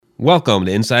Welcome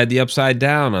to Inside the Upside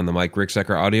Down on the Mike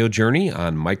Ricksecker audio journey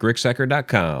on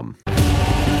MikeRicksecker.com.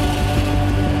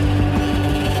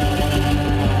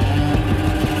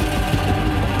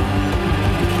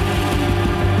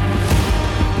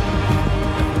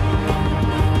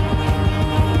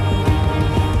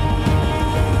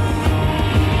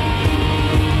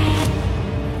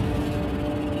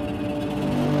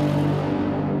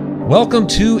 Welcome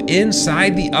to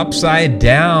Inside the Upside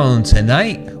Down.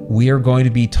 Tonight, we are going to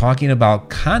be talking about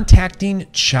contacting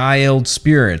child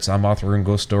spirits. I'm author and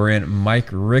ghost historian Mike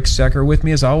Ricksecker. With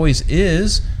me, as always,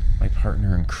 is my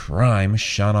partner in crime,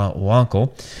 Shauna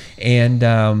Wankel. And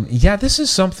this is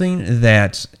something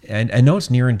that I know it's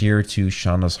near and dear to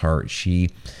Shauna's heart.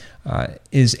 She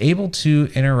is able to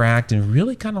interact and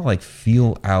really kind of like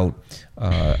feel out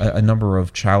a number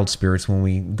of child spirits when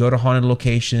we go to haunted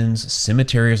locations,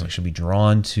 cemeteries. Like she'll be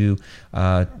drawn to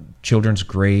children's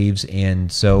graves,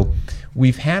 and so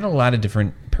we've had a lot of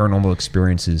different paranormal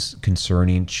experiences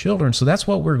concerning children. So that's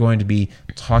what we're going to be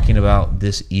talking about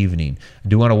this evening. I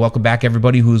do want to welcome back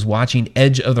everybody who's watching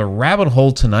Edge of the Rabbit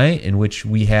Hole tonight, in which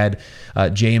we had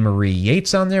Jay and Marie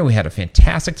Yates on there. We had a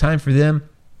fantastic time for them.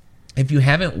 If you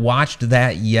haven't watched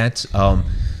that yet, of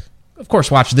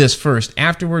course, watch this first.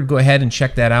 Afterward, go ahead and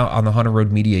check that out on the Haunted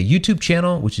Road Media YouTube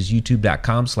channel, which is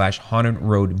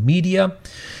youtube.com/hauntedroadmedia.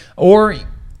 Or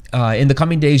in the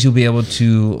coming days, you'll be able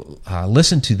to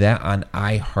listen to that on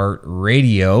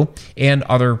iHeartRadio and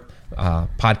other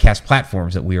podcast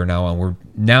platforms that we are now on. We're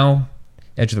now,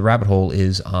 Edge of the Rabbit Hole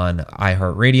is on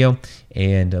iHeartRadio.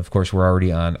 And, of course, we're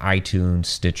already on iTunes,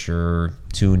 Stitcher,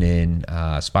 TuneIn,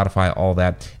 Spotify, all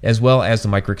that, as well as the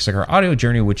Mike Ricksecker audio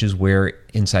journey, which is where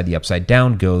Inside the Upside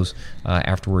Down goes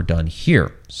after we're done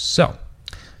here. So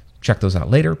check those out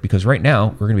later, because right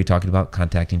now we're going to be talking about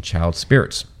contacting child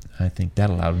spirits. I think that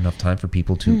allowed enough time for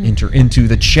people to enter into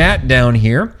the chat down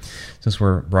here, since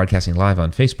we're broadcasting live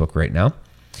on Facebook right now.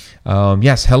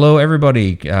 Yes, hello,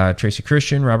 everybody. Tracy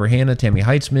Christian, Robert Hanna, Tammy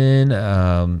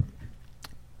Heitzman,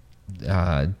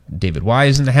 David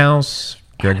Wise in the house.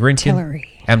 Greg Rinkin.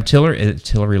 Adam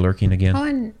Tillery lurking again.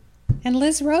 Oh, and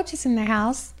Liz Roach is in the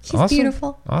house. She's awesome.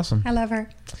 Beautiful. Awesome. I love her.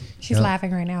 She's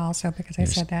laughing right now also because I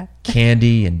said that.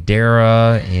 Candy and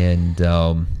Dara and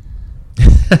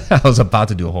I was about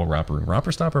to do a whole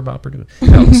romper stopper bopper.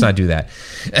 No, let's not do that.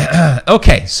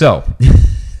 Okay, so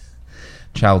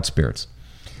child spirits.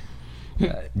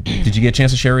 Did you get a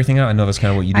chance to share everything out? I know that's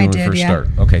kind of what you do when we first start.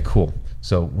 Okay, cool.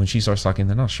 So when she starts talking,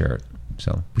 then I'll share it.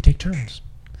 So we take turns.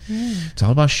 It's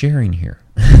all about sharing here.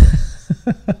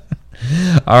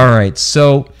 All right.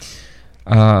 So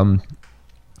now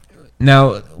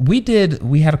we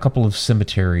had a couple of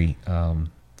cemetery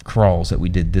crawls that we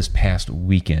did this past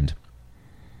weekend,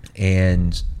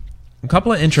 and a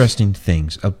couple of interesting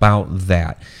things about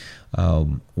that.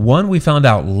 One, we found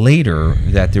out later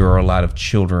that there are a lot of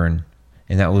children,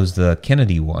 and that was the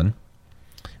Kennedy one.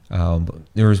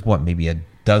 There was maybe a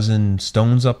dozen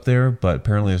stones up there, but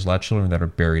apparently there's a lot of children that are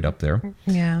buried up there.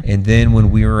 Yeah. And then when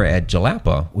we were at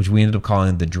Jalapa, which we ended up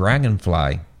calling the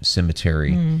Dragonfly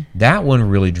Cemetery, that one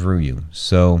really drew you.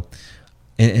 So,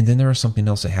 and then there was something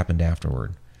else that happened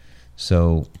afterward.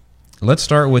 So let's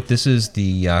start with, this is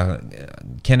the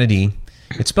Kennedy.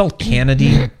 It's spelled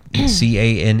Kennedy,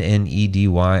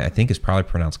 Cannedy. I think it's probably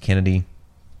pronounced Kennedy.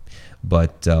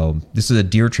 But this is a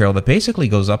deer trail that basically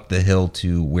goes up the hill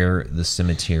to where the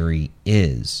cemetery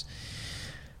is.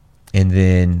 And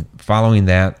then following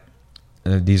that,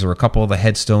 these are a couple of the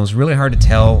headstones. Really hard to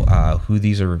tell who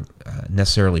these are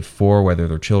necessarily for, whether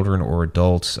they're children or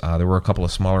adults. There were a couple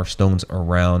of smaller stones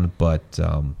around, but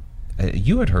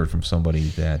you had heard from somebody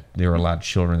that there were a lot of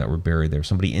children that were buried there.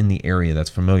 Somebody in the area that's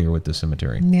familiar with the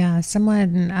cemetery. Yeah,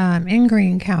 someone in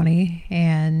Greene County,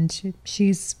 and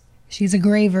she's a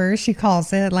graver, she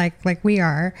calls it, like we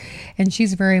are, and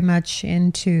she's very much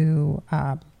into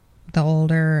the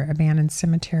older abandoned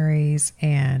cemeteries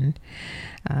and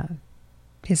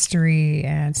history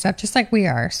and stuff, just like we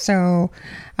are. So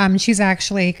she's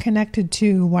actually connected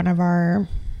to one of our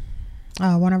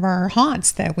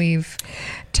haunts that we've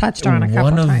touched on a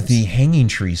couple times. One of the hanging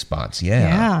tree spots,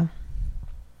 yeah.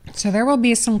 So there will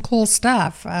be some cool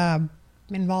stuff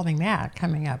involving that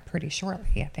coming up pretty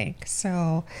shortly, I think.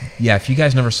 So yeah, if you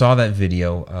guys never saw that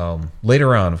video,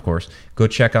 later on, of course, go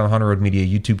check out the Haunted Road Media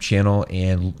YouTube channel.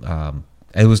 And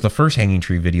it was the first hanging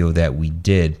tree video that we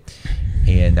did,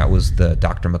 and that was the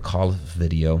Dr. McAuliffe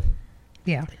video.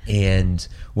 Yeah. And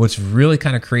what's really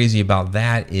kind of crazy about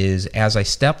that is, as I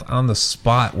stepped on the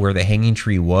spot where the hanging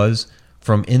tree was,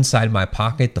 from inside my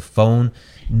pocket, the phone,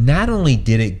 not only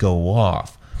did it go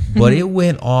off, but it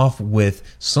went off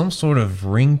with some sort of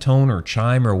ringtone or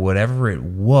chime or whatever it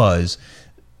was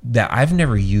that I've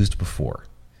never used before.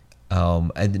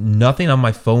 And nothing on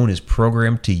my phone is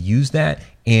programmed to use that,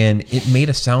 and it made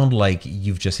a sound like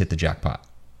you've just hit the jackpot.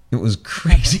 It was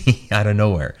crazy out of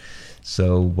nowhere.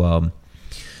 So we'll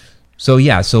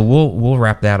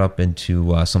wrap that up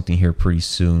into something here pretty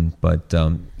soon. But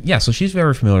so she's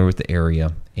very familiar with the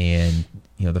area, and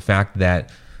the fact that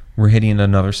we're hitting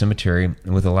another cemetery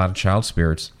with a lot of child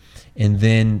spirits, and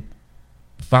then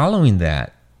following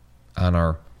that on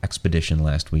our expedition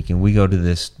last week, and we go to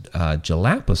this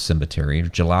Jalapa cemetery, or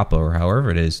Jalapa, or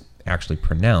however it is actually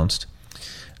pronounced.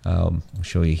 I'll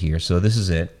show you here. So this is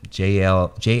it,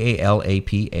 Jalapa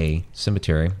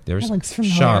cemetery. There's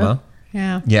Shauna.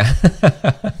 Yeah. There's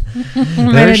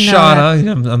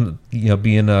Shauna. I'm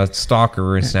being a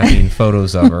stalker and snapping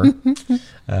photos of her.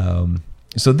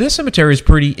 So this cemetery is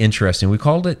pretty interesting. We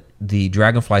called it the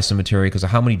Dragonfly Cemetery because of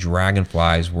how many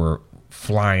dragonflies were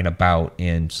flying about,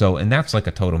 and that's like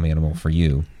a totem animal for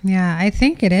you. Yeah, I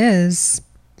think it is,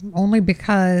 only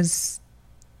because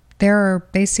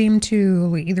they seem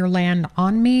to either land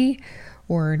on me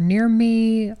or near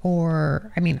me,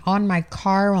 or on my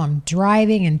car while I'm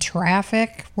driving in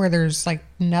traffic where there's like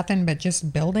nothing but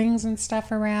just buildings and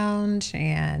stuff around,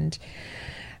 and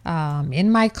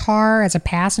in my car as a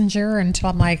passenger until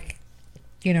I'm like,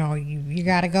 you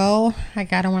gotta go. I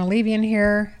don't want to leave you in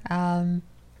here.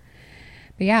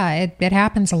 But yeah, it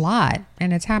happens a lot,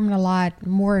 and it's happened a lot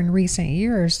more in recent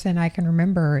years than I can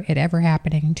remember it ever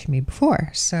happening to me before.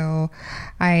 So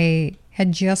I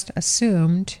had just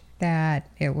assumed that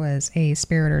it was a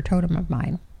spirit or totem of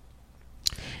mine.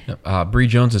 Bree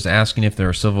Jones is asking if there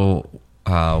are Civil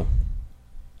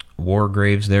War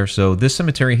graves there. So this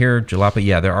cemetery here,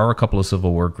 Jalapa, there are a couple of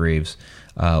Civil War graves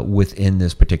within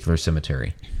this particular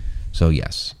cemetery. So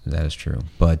yes, that is true.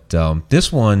 But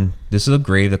this is a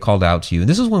grave that called out to you. And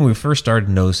this is when we first started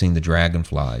noticing the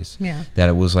dragonflies. Yeah. That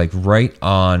it was like right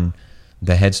on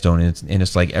the headstone. And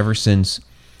it's like ever since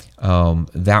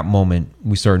that moment,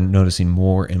 we started noticing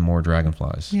more and more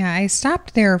dragonflies. Yeah, I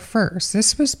stopped there first.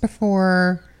 This was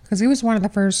before, because it was one of the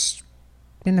first,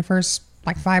 in the first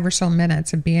like 5 or so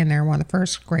minutes of being there, one of the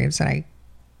first graves that I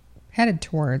headed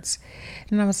towards.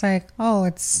 And I was like, oh,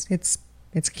 it's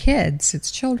kids, it's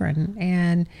children.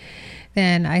 And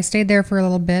then I stayed there for a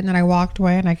little bit, and then I walked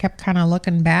away, and I kept kind of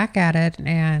looking back at it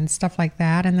and stuff like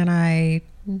that. And then I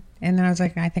was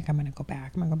like, I think I'm going to go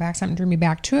back. Something drew me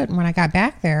back to it. And when I got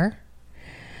back there,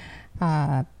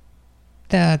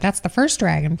 that's the first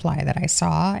dragonfly that I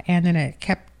saw. And then it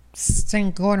kept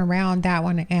going around that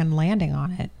one and landing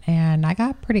on it. And I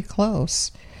got pretty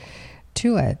close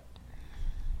to it.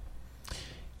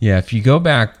 Yeah, if you go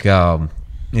back,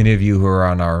 any of you who are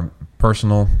on our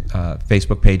personal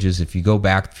Facebook pages, if you go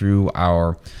back through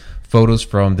our photos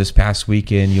from this past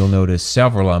weekend, you'll notice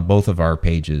several on both of our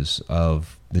pages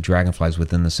of the dragonflies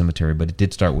within the cemetery. But it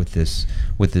did start with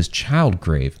this child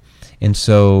grave. And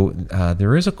so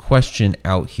there is a question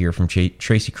out here from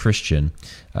Tracy Christian.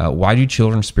 Why do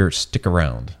children's spirits stick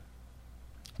around?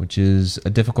 Which is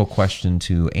a difficult question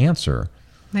to answer.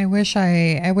 I wish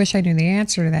I knew the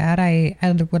answer to that. I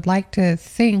would like to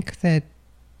think that,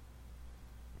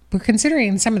 but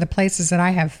considering some of the places that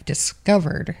I have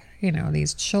discovered,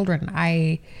 these children,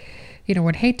 I,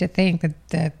 would hate to think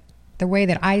that the way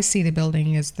that I see the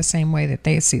building is the same way that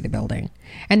they see the building,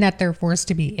 and that they're forced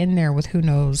to be in there with who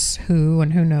knows who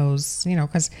and who knows,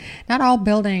 because not all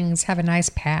buildings have a nice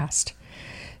past.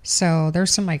 So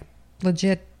there's some like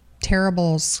legit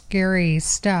terrible, scary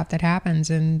stuff that happens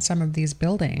in some of these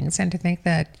buildings. And to think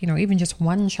that, even just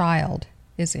one child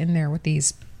is in there with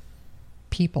these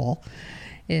people,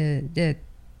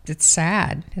 it's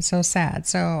sad. It's so sad.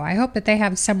 So I hope that they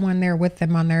have someone there with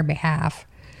them on their behalf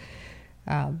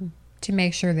to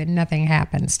make sure that nothing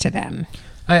happens to them.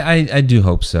 I do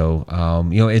hope so.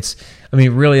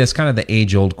 Really, it's kind of the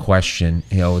age-old question,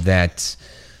 that,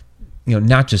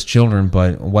 not just children,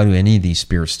 but why do any of these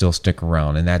spirits still stick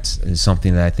around? And that's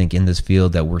something that I think in this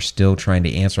field that we're still trying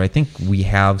to answer. I think we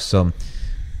have some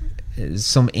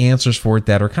answers for it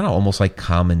that are kind of almost like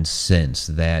common sense,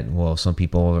 that, well, some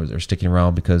people are sticking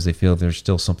around because they feel there's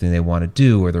still something they want to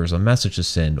do, or there's a message to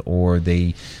send, or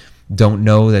they don't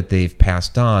know that they've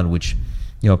passed on, which,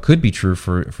 could be true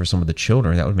for some of the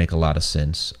children. That would make a lot of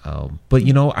sense. But,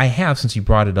 I have, since you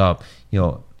brought it up,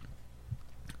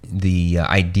 the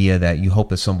idea that you hope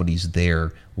that somebody's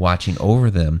there watching over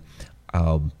them.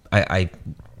 I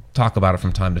talk about it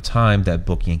from time to time, that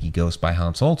book Yankee Ghost by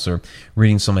Hans Holzer,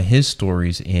 reading some of his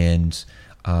stories, and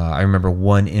I remember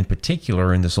one in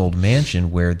particular in this old mansion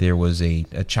where there was a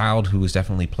child who was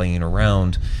definitely playing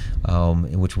around,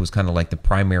 which was kind of like the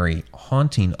primary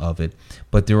haunting of it.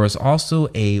 But there was also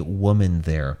a woman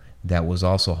there that was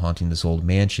also haunting this old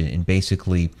mansion. And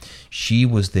basically, she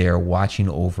was there watching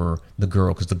over the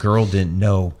girl because the girl didn't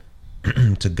know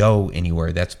to go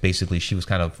anywhere. That's basically, she was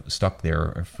kind of stuck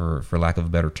there for lack of a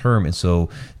better term. And so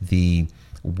the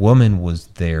woman was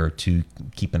there to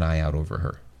keep an eye out over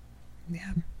her.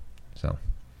 Yeah. So,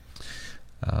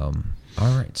 all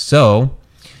right. So,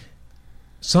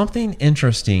 something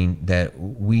interesting that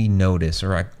we noticed,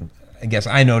 or I guess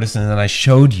I noticed and then I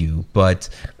showed you, but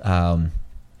that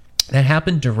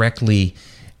happened directly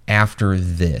after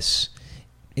this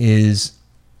is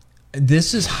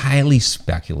highly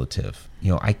speculative.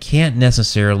 I can't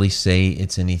necessarily say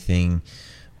it's anything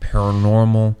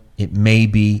paranormal. It may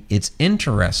be. It's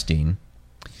interesting.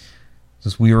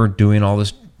 Since we were doing all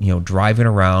this, driving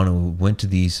around, and we went to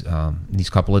these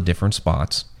couple of different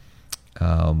spots.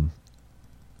 Let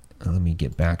me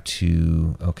get back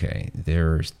to, okay,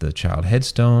 there's the child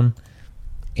headstone,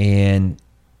 and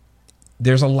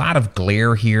there's a lot of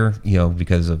glare here,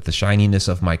 because of the shininess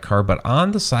of my car, but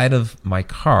on the side of my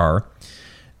car,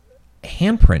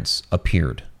 handprints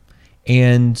appeared.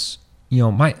 And,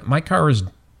 my car is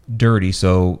dirty,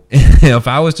 so if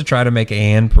I was to try to make a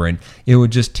handprint, it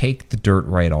would just take the dirt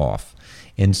right off.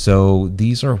 And so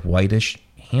these are whitish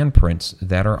handprints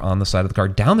that are on the side of the car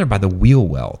down there by the wheel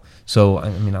well. So, I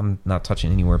mean, I'm not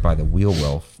touching anywhere by the wheel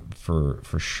well for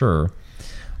sure.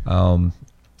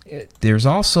 There's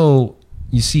also,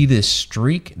 you see this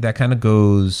streak that kind of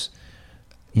goes,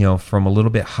 from a little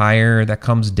bit higher that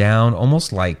comes down,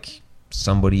 almost like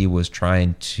somebody was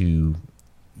trying to,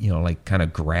 like kind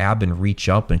of grab and reach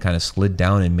up and kind of slid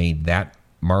down and made that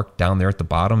mark down there at the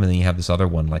bottom. And then you have this other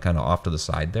one like kind of off to the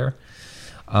side there.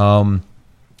 I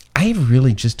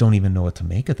really just don't even know what to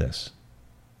make of this.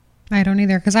 I don't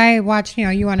either, because I watched,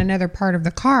 you on another part of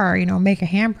the car, make a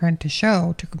handprint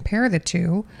to compare the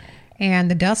two,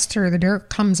 and the dust or the dirt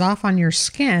comes off on your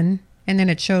skin, and then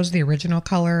it shows the original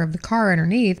color of the car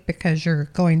underneath because you're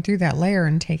going through that layer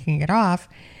and taking it off.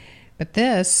 But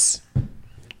this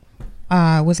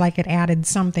was like it added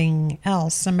something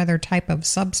else, some other type of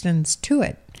substance to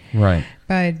it. Right.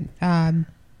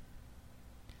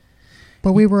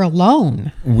 But we were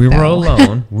alone. We were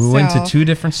alone. We went to two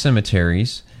different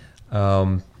cemeteries.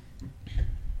 It's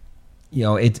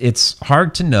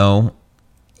hard to know.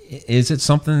 Is it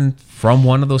something from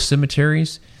one of those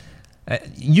cemeteries?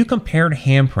 You compared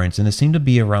handprints, and it seemed to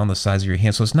be around the size of your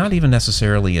hand. So it's not even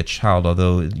necessarily a child,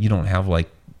 although you don't have like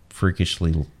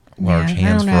freakishly large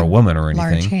hands for a woman or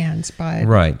anything. Large hands, but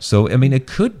right. So I mean, it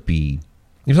could be.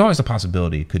 There's always a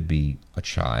possibility it could be a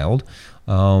child.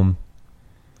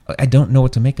 I don't know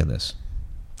what to make of this.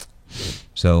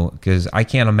 So, because I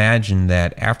can't imagine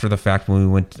that after the fact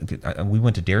when we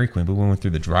went to Dairy Queen, but we went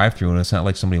through the drive-thru, and it's not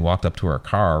like somebody walked up to our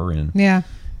car and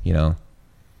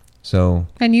So.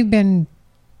 And you've been,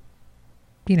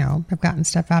 have gotten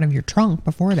stuff out of your trunk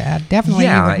before that. Definitely,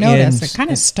 you would notice it kind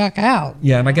of stuck out.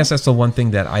 Yeah, and I guess that's the one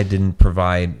thing that I didn't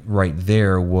provide right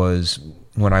there was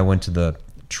when I went to the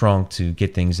trunk to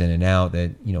get things in and out,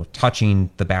 that touching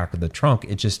the back of the trunk,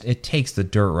 it takes the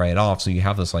dirt right off, so you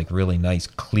have this like really nice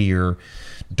clear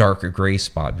darker gray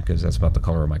spot, because that's about the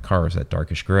color of my car, is that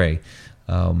darkish gray.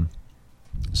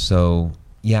 So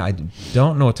yeah, I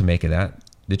don't know what to make of that.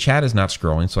 The chat is not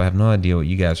scrolling, so I have no idea what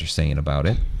you guys are saying about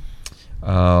it.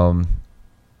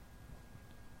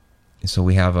 So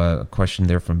we have a question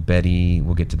there from Betty.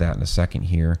 We'll get to that in a second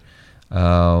here.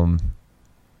 All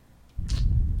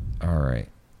right.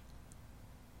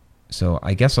 So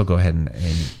I guess I'll go ahead and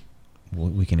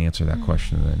we can answer that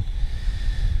question then.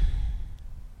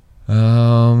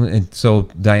 And so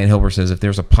Diane Hilbert says, if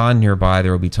there's a pond nearby,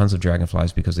 there will be tons of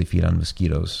dragonflies because they feed on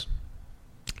mosquitoes.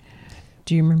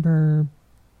 Do you remember?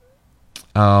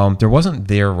 There wasn't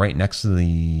there right next to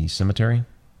the cemetery.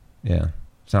 Yeah.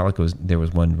 It's not like there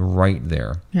was one right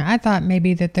there. Yeah, I thought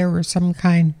maybe that there was some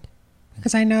kind,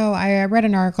 because I know I read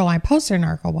an article, I posted an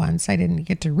article once. I didn't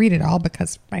get to read it all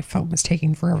because my phone was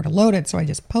taking forever to load it, so I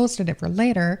just posted it for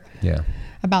later. Yeah.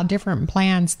 About different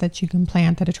plants that you can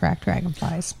plant that attract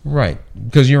dragonflies. Right.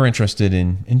 Because you're interested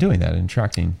in doing that, in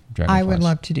attracting dragonflies. I would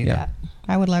love to do that.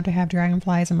 I would love to have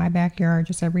dragonflies in my backyard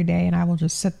just every day, and I will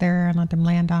just sit there and let them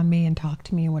land on me and talk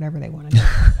to me and whatever they want to do.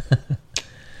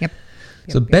 Yep.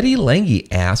 So Betty Lange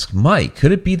asked, Mike,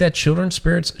 could it be that children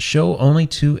spirits show only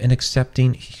to an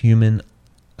accepting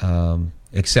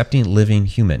living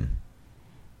human?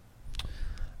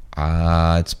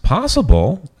 It's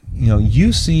possible.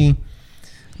 You see,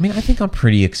 I mean, I think I'm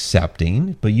pretty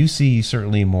accepting, but you see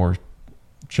certainly more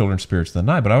children spirits than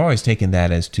I. But I've always taken that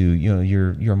as to,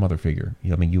 you're a mother figure.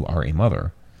 I mean, you are a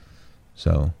mother.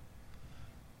 So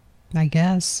I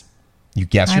guess. You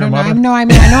guess I you're a don't know. mother? I know I'm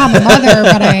a mother,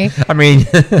 but I mean,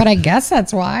 but I guess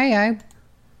that's why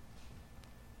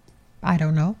I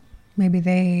don't know. Maybe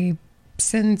they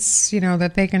sense,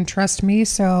 that they can trust me.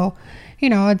 So,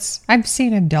 I've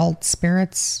seen adult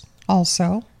spirits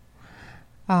also.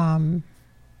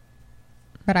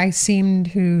 But I seem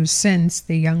to sense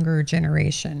the younger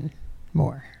generation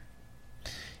more.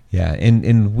 yeah,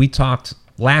 and we talked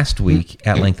last week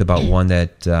at length about one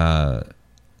that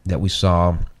we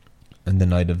saw in the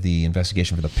night of the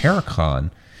investigation for the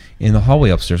Paracon in the hallway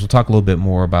upstairs. We'll talk a little bit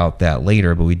more about that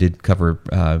later, but we did cover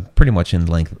pretty much in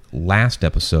length last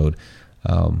episode.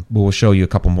 But we'll show you a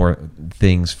couple more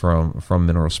things from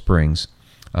Mineral Springs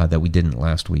that we didn't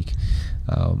last week.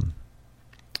 But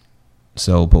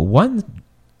one,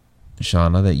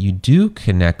 Shauna, that you do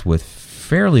connect with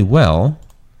fairly well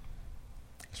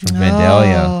is from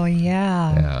Vandalia. Oh,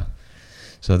 yeah. Yeah.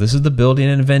 So this is the building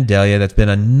in Vandalia that's been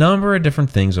a number of different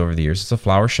things over the years. It's a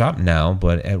flower shop now,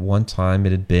 but at one time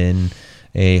it had been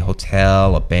a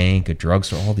hotel, a bank, a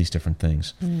drugstore, all these different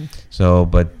things. So,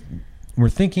 but we're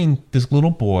thinking this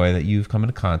little boy that you've come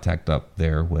into contact up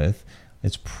there with,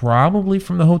 it's probably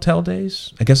from the hotel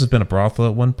days. I guess it's been a brothel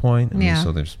at one point. Yeah.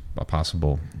 So there's a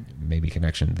possible maybe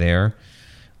connection there.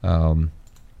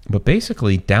 But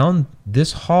basically down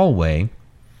this hallway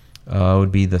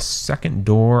would be the second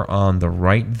door on the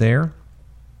right there.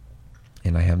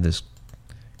 And I have this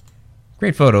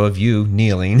great photo of you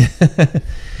kneeling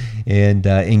and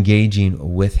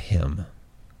engaging with him.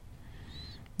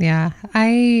 Yeah,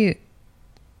 I've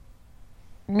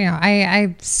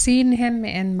seen him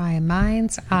in my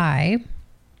mind's eye,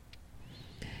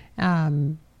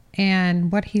 and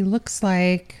what he looks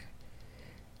like,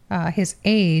 his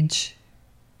age,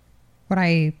 what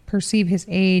I perceive his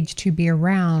age to be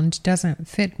around doesn't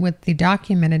fit with the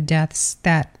documented deaths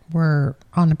that were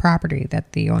on the property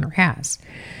that the owner has.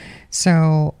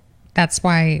 So that's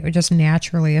why I just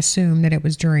naturally assumed that it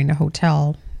was during a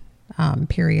hotel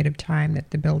period of time that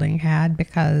the building had,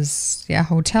 because a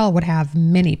hotel would have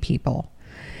many people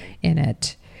in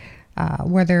it.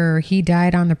 Whether he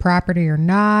died on the property or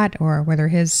not, or whether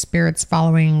his spirit's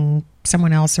following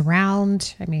someone else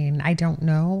around, I mean, I don't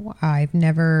know.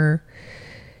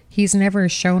 He's never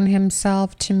shown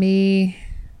himself to me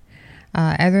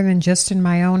other than just in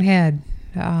my own head.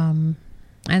 And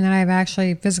then I've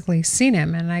actually physically seen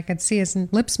him, and I could see his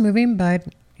lips moving, but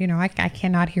I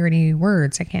cannot hear any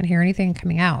words. I can't hear anything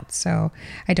coming out. So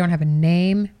I don't have a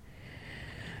name.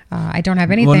 I don't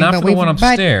have anything. Well, not for the one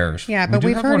upstairs. But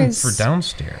we've heard his for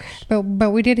downstairs.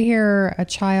 But we did hear a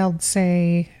child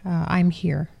say, "I'm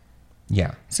here."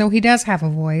 Yeah. So he does have a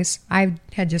voice. I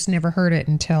had just never heard it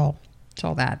until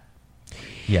that.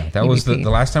 Yeah, that was the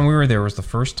last time we were there was the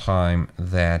first time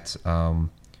that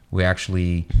we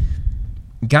actually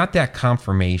got that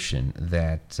confirmation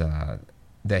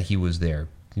that he was there.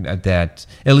 That,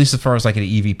 at least as far as like an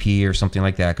EVP or something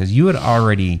like that, because you had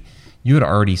already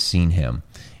seen him,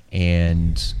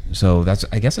 and so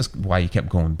I guess that's why you kept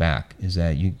going back, is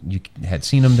that you had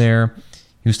seen him there.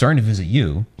 He was starting to visit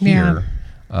you here,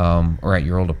 or at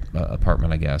your old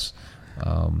apartment, I guess.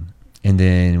 And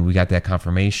then we got that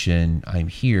confirmation, I'm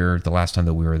here, the last time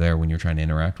that we were there when you were trying to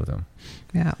interact with him.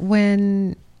 Yeah,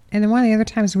 and then one of the other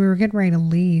times we were getting ready to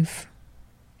leave,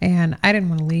 and I didn't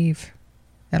want to leave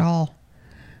at all.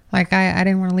 Like, I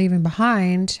didn't want to leave him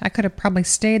behind. I could have probably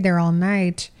stayed there all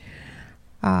night,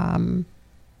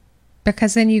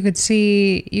 because then you could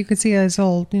see his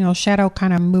old, shadow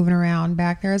kind of moving around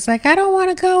back there. It's like, I don't want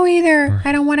to go either.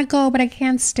 I don't want to go, but I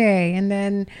can't stay. And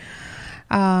then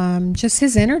just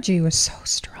his energy was so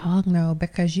strong, though,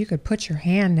 because you could put your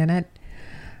hand in it.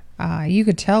 You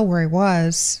could tell where he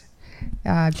was,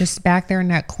 just back there in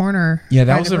that corner. Yeah,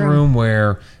 that was a room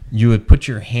where you would put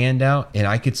your hand out, and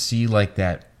I could see like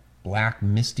that black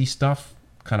misty stuff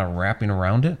kind of wrapping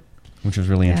around it, which was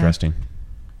really interesting.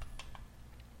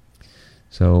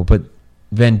 So, but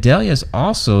Vandalia is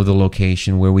also the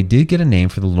location where we did get a name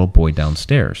for the little boy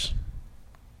downstairs.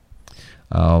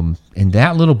 And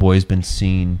that little boy has been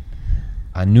seen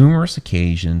on numerous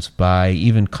occasions by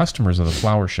even customers of the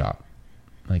flower shop.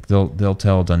 Like they'll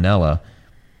tell Donella,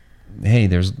 hey,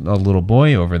 there's a little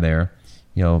boy over there,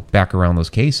 back around those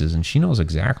cases, and she knows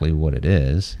exactly what it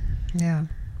is. Yeah.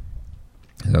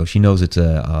 So she knows it's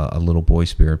a little boy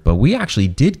spirit. But we actually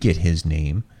did get his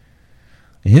name.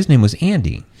 And his name was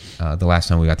Andy the last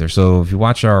time we got there. So if you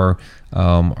watch our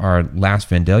last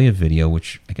Vandalia video,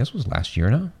 which I guess was last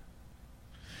year now,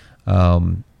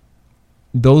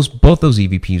 both those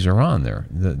EVPs are on there.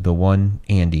 The one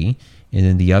Andy, and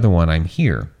then the other one I'm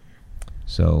here.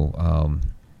 So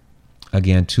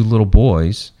again, 2 little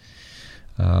boys.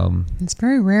 It's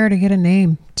very rare to get a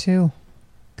name too,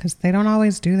 because they don't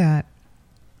always do that.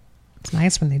 It's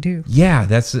nice when they do. Yeah,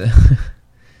 that's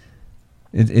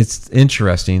it's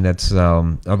interesting. That's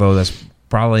although that's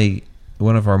probably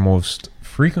one of our most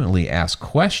frequently asked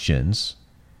questions.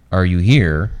 Are you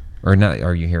here? Or not?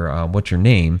 Are you here? What's your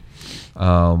name?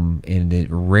 And it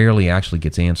rarely actually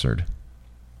gets answered.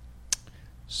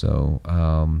 So,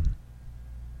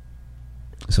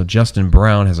 so Justin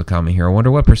Brown has a comment here. I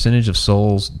wonder what percentage of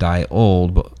souls die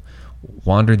old, but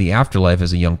wander the afterlife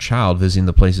as a young child, visiting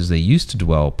the places they used to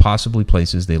dwell, possibly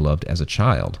places they loved as a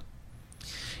child.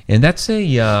 And that's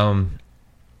an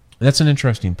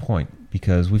interesting point,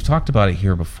 because we've talked about it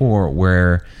here before,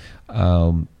 where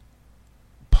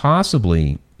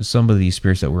possibly some of these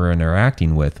spirits that we're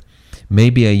interacting with may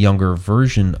be a younger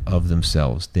version of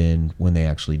themselves than when they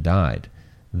actually died.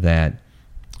 That,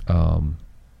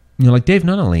 like Dave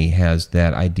Nunnally has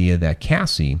that idea that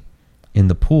Cassie in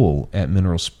the pool at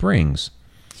Mineral Springs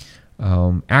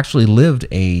actually lived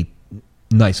a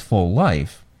nice full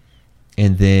life,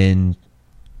 and then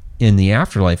in the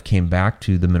afterlife came back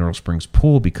to the Mineral Springs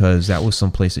pool because that was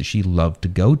some place that she loved to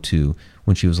go to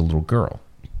when she was a little girl.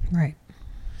 Right.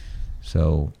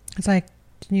 So it's like,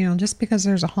 just because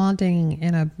there's a haunting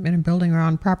in a building or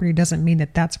on property doesn't mean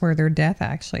that that's where their death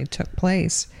actually took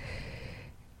place.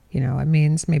 It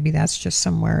means maybe that's just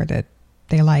somewhere that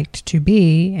they liked to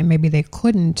be, and maybe they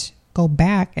couldn't go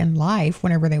back in life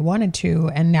whenever they wanted to,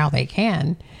 and now they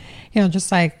can.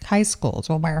 Just like high schools.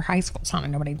 Well, why are high schools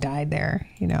haunted? Nobody died there.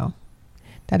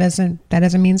 That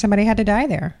doesn't mean somebody had to die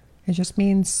there. It just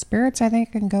means spirits, I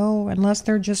think, can go, unless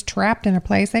they're just trapped in a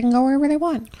place, they can go wherever they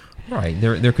want. Right.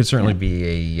 There could certainly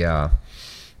be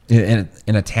an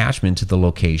attachment to the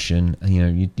location.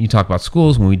 You talk about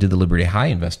schools. When we did the Liberty High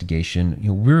investigation,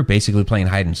 we were basically playing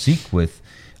hide and seek with,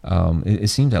 it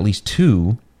seems at least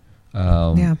 2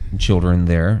 children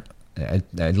there.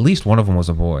 At least one of them was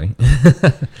a boy.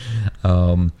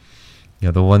 The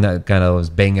one that kind of was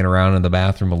banging around in the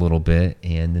bathroom a little bit,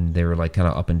 and then they were like kind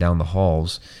of up and down the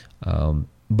halls.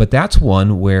 But that's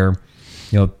one where,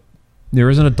 there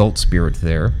is an adult spirit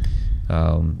there.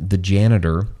 The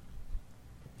janitor,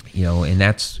 and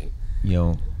that's,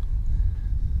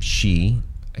 she,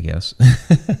 I guess.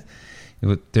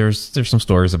 There's some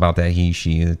stories about that he,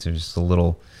 she. There's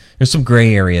some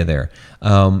gray area there.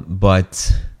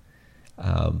 But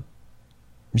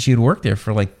she had worked there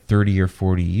for like 30 or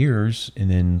 40 years,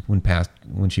 and then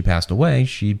when she passed away,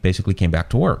 she basically came back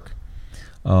to work.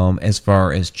 As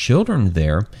far as children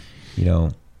there,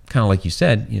 kind of like you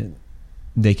said,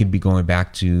 they could be going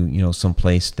back to some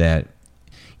place that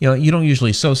you don't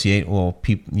usually associate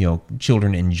people,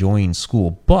 children enjoying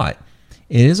school, but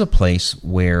it is a place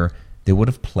where they would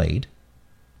have played.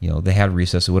 They had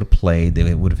recess, they would have played,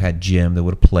 they would have had gym, they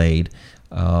would have played.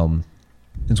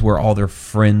 It's where all their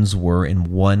friends were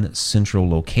in one central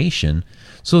location.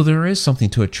 So there is something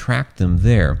to attract them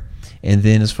there. And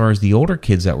then as far as the older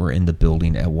kids that were in the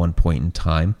building at one point in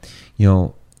time,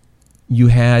 you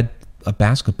had a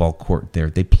basketball court there.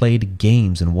 They played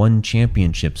games and won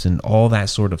championships and all that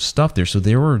sort of stuff there. So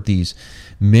there were these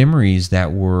memories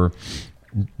that were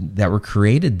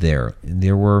created there.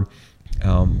 There were,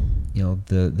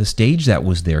 the stage that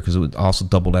was there, because it also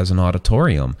doubled as an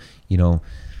auditorium.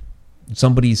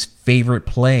 Somebody's favorite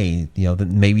play, that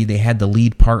maybe they had the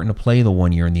lead part in a play the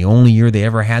one year, and the only year they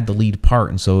ever had the lead part,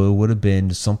 and so it would have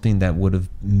been something that would have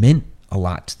meant a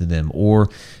lot to them. Or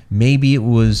maybe it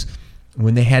was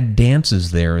when they had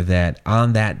dances there, that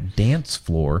on that dance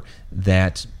floor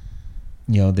that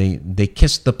they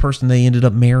kissed the person they ended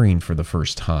up marrying for the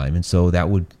first time, and so that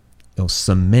would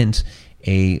cement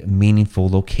a meaningful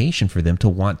location for them to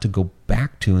want to go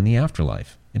back to in the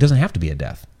afterlife. It doesn't have to be a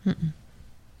death. Mm-mm.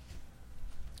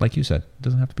 Like you said, it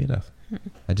doesn't have to be a death.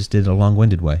 I just did it a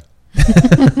long-winded way.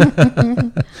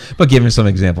 But giving some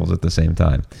examples at the same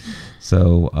time.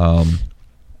 So,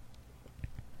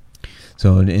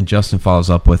 and Justin follows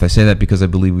up with, I say that because I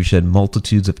believe we shed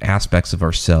multitudes of aspects of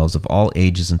ourselves of all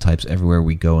ages and types everywhere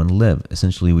we go and live.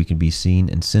 Essentially, we can be seen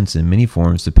and sensed in many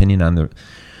forms depending on the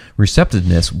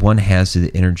receptiveness one has to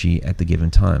the energy at the given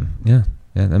time. Yeah,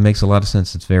 that makes a lot of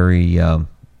sense. It's very...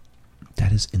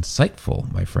 that is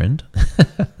insightful, my friend.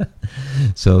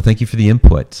 So thank you for the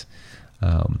input.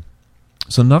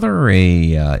 So another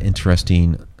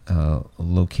interesting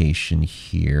location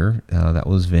here, that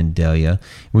was Vandalia.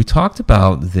 We talked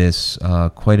about this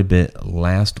quite a bit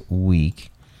last week.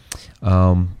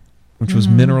 which was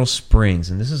Mineral Springs,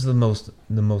 and this is the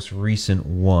most recent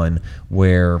one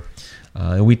where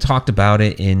we talked about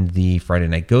it in the Friday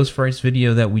Night Ghost Frights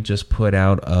video that we just put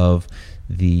out of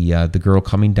the girl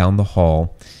coming down the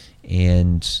hall.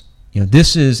 And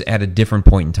this is at a different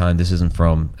point in time. This isn't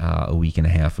from a week and a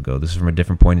half ago. This is from a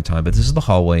different point in time, but this is the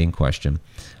hallway in question.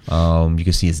 You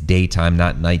can see it's daytime,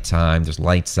 not nighttime. There's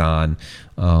lights on,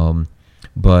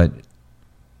 but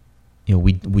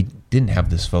we didn't have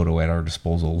this photo at our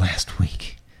disposal last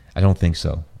week. I don't think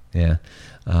so. Yeah.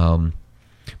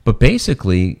 But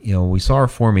basically, we saw her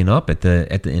forming up at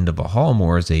the end of a hall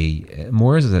more as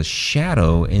a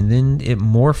shadow, and then it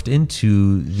morphed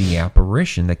into the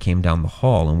apparition that came down the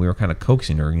hall, and we were kind of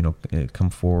coaxing her, come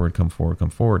forward, come forward, come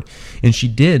forward, and she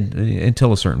did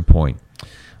until a certain point.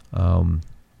 I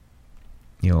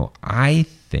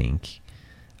think,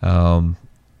 well,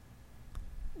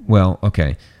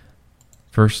 okay.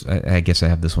 First, I guess I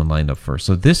have this one lined up first.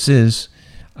 So this is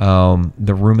the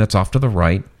room that's off to the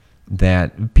right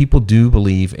that people do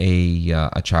believe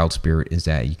a child spirit is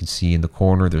at. You can see in the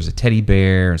corner there's a teddy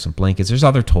bear and some blankets. There's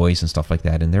other toys and stuff like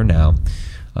that in there now.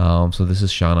 So this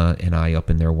is Shauna and I up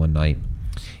in there one night.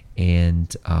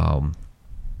 And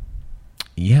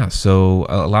so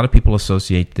a lot of people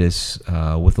associate this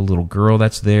with a little girl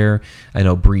that's there. I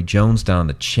know Bree Jones down in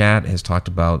the chat has talked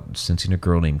about sensing a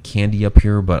girl named Candy up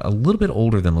here, but a little bit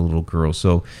older than a little girl.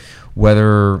 So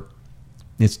whether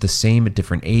it's the same at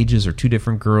different ages or two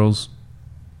different girls,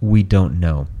 we don't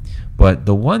know. But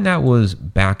the one that was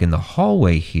back in the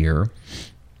hallway here,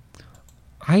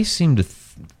 I seem to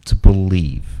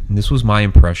believe, and this was my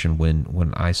impression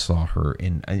when I saw her,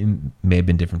 and it may have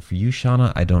been different for you,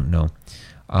 Shauna, I don't know.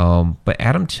 But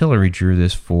Adam Tillery drew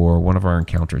this for one of our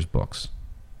Encounters books.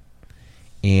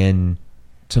 And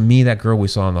to me, that girl we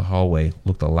saw in the hallway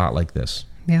looked a lot like this.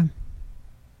 Yeah.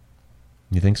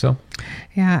 You think so?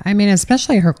 Yeah, I mean,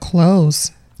 especially her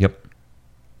clothes. Yep.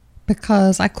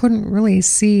 Because I couldn't really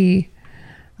see,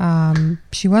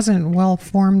 she wasn't well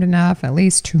formed enough, at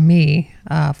least to me,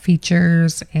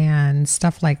 features and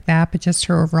stuff like that, but just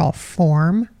her overall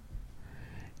form.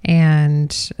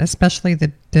 And especially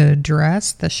the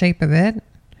dress, the shape of it.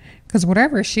 Because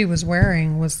whatever she was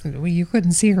wearing you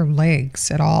couldn't see her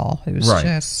legs at all. It was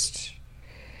just,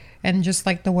 and just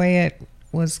like the way it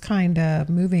was kind of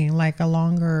moving like a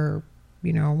longer,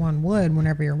 one would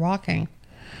whenever you're walking.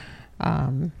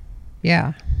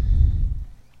 Yeah.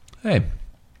 Hey,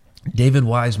 David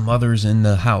Wise mother's in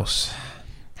the house.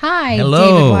 Hi, hello.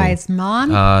 David Wise mom.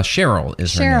 Cheryl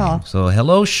is her name. So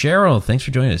hello, Cheryl. Thanks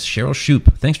for joining us. Cheryl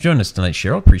Shoop. Thanks for joining us tonight,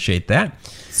 Cheryl. Appreciate that.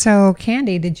 So,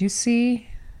 Candy, did you see?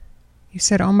 You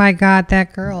said, "Oh my God,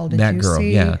 that girl." That girl,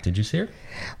 yeah. Did you see her?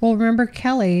 Well, remember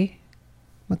Kelly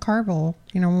McCarville,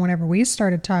 whenever we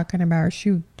started talking about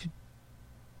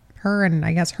her and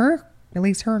I guess at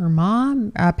least her and her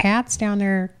mom, Pat's down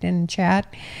there in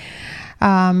chat,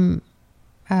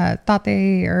 thought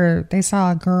they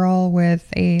saw a girl with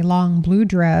a long blue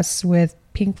dress with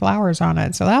pink flowers on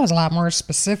it. So that was a lot more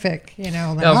specific, than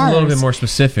that was ours. A little bit more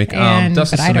specific.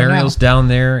 Dustin Scenario's down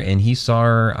there, and he saw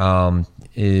her.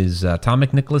 Is Tom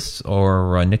McNicholas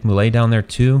or Nick Moulet down there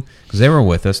too? Because they were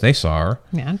with us. They saw her.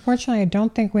 Yeah, unfortunately, I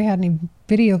don't think we had any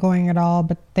video going at all,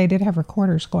 but they did have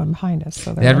recorders going behind us.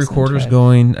 So they had recorders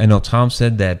going. I know Tom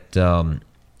said that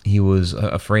he was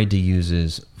afraid to use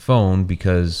his phone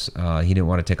because he didn't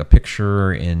want to take a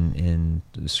picture and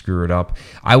screw it up.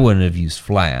 I wouldn't have used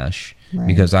flash. Right.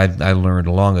 Because I learned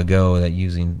long ago that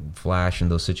using flash in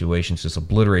those situations just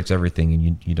obliterates everything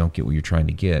and you don't get what you're trying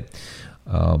to get.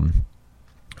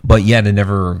 But yet it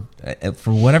never,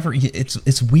 for whatever,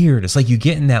 it's weird. It's like you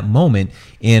get in that moment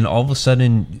and all of a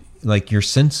sudden, like your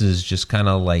senses just kind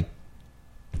of like,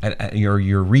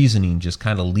 your reasoning just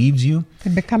kind of leaves you.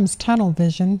 It becomes tunnel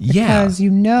vision because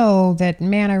you know that,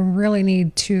 man, I really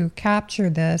need to capture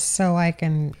this so I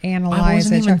can analyze it. I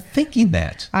wasn't even thinking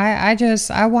that.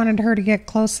 I wanted her to get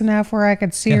close enough where I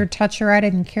could see her, touch her. I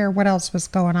didn't care what else was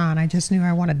going on. I just knew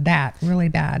I wanted that really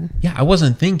bad. Yeah, I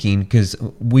wasn't thinking because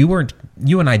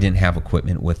you and I didn't have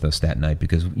equipment with us that night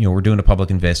because, we're doing a public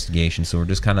investigation. So we're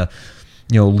just kind of,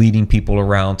 leading people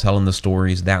around, telling the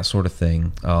stories, that sort of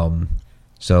thing.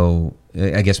 So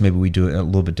I guess maybe we do it a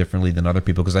little bit differently than other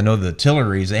people because I know the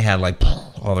Tillerys, they had like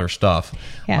all their stuff.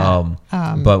 Yeah.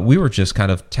 But we were just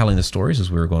kind of telling the stories as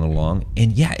we were going along.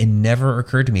 And yeah, it never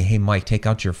occurred to me, hey, Mike, take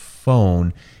out your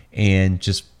phone and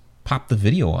just pop the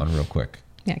video on real quick.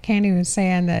 Yeah, Candy was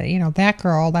saying that, that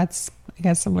girl, that's, I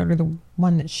guess, similar to the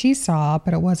one that she saw,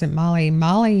 but it wasn't Molly.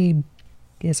 Molly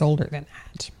is older than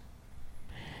that.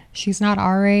 She's not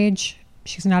our age.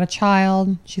 She's not a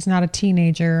child. She's not a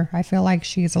teenager. I feel like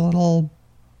she's a little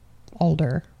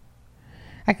older.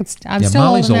 I'm Yeah, still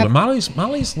Molly's old older. enough.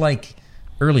 Molly's like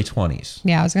early 20s.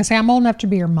 Yeah, I was gonna say I'm old enough to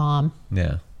be her mom,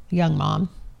 Yeah. young mom,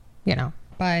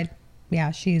 But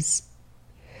yeah, she's.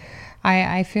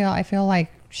 I feel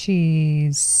like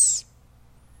she's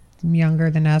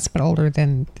younger than us, but older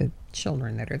than the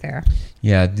children that are there.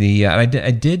 Yeah, I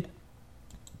did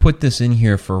put this in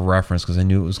here for reference because I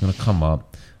knew it was going to come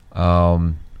up.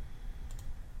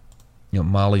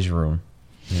 Molly's room.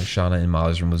 Shauna in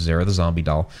Molly's room with Zara, the zombie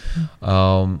doll.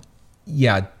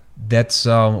 Yeah, that's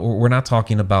we're not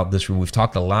talking about this room. We've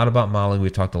talked a lot about Molly.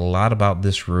 We've talked a lot about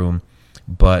this room,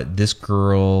 but this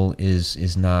girl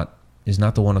is not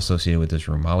the one associated with this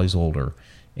room. Molly's older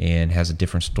and has a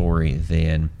different story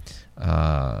than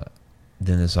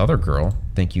this other girl.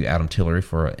 Thank you, Adam Tillery,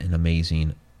 for an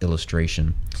amazing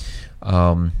illustration.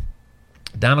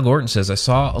 Donna Gordon says, I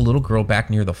saw a little girl back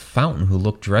near the fountain who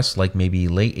looked dressed like maybe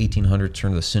late 1800s,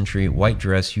 turn of the century, white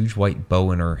dress, huge white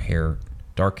bow in her hair,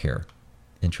 dark hair.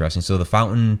 Interesting. So the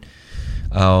fountain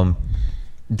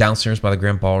downstairs by the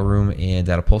Grand Ballroom and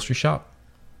that upholstery shop.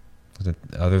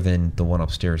 Other than the one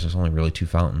upstairs, there's only really 2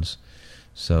 fountains.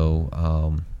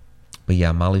 So, but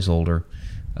yeah, Molly's older.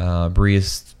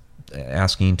 Bria's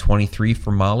asking 23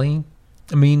 for Molly.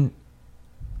 I mean,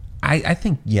 I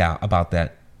think, yeah, about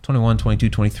that. 21, 22,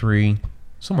 23,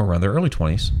 somewhere around there, early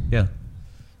 20s. Yeah.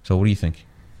 So what do you think?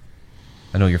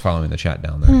 I know you're following the chat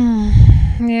down there.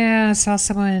 Yeah, I saw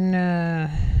someone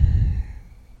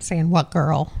saying, what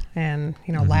girl? And,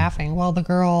 laughing. Well, the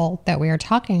girl that we are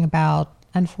talking about,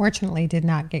 unfortunately, did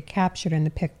not get captured in the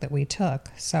pic that we took.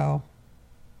 So,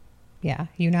 yeah,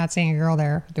 you not seeing a girl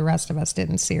there. The rest of us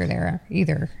didn't see her there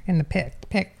either in the pic. The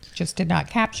pic just did not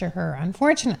capture her,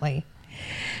 unfortunately,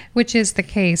 which is the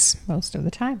case most of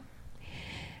the time.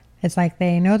 It's like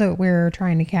they know that we're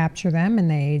trying to capture them and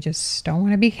they just don't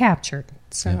want to be captured.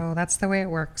 So that's the way it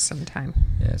works sometimes.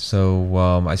 Yeah,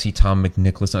 so I see Tom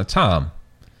McNicholas. Now, Tom,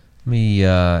 let me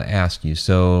ask you.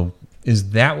 So is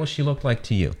that what she looked like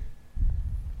to you?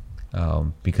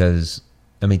 Because,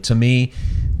 I mean, to me,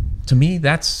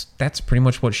 that's pretty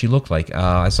much what she looked like.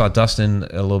 I saw Dustin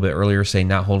a little bit earlier say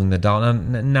not holding the doll,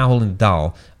 not holding the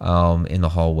doll in the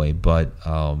hallway, but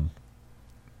but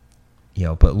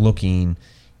looking,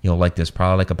 like this,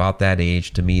 probably like about that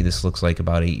age. To me, this looks like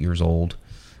about 8 years old.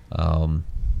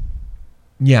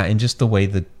 Yeah, and just the way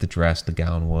the dress, the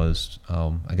gown was.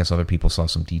 I guess other people saw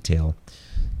some detail.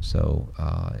 So,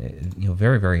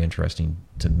 very, very interesting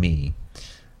to me.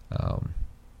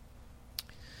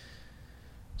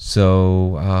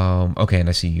 Okay, and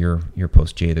I see your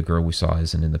post, Jay. The girl we saw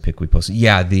isn't in the pic we posted.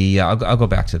 Yeah, I'll go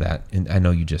back to that, and I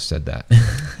know you just said that.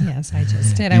 Yes, I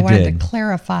just did. I wanted to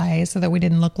clarify so that we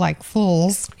didn't look like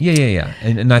fools. Yeah,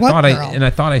 and I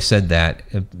thought I said that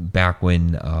back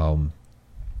when.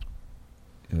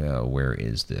 Where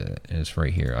is it's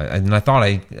right here. I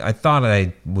thought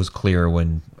I was clear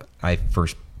when I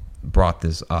first brought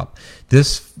this up.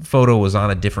 This photo was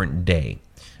on a different day.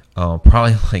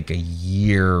 Probably like a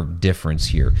year difference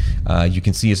here. You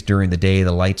can see it's during the day.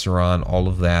 The lights are on, all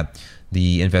of that.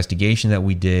 The investigation that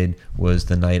we did was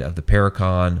the night of the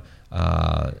Paracon,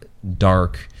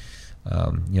 dark.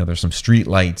 There's some street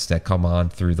lights that come on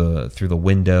through the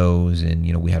windows,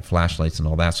 and we had flashlights and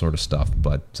all that sort of stuff.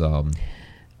 But it's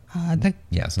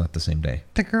not the same day.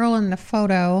 The girl in the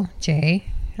photo, Jay,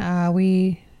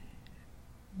 we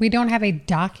don't have a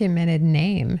documented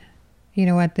name.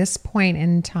 At this point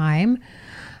in time,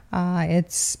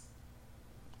 it's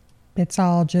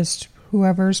all just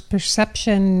whoever's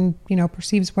perception,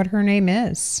 perceives what her name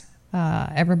is.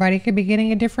 Everybody could be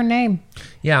getting a different name.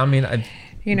 Yeah, I mean,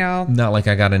 not like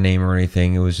I got a name or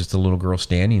anything. It was just a little girl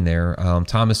standing there.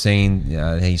 Tom is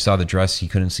saying he saw the dress, he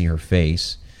couldn't see her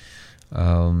face.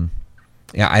 Yeah,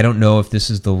 I don't know if this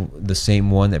is the same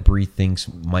one that Bree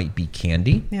thinks might be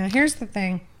Candy. Yeah, here's the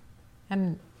thing,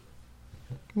 and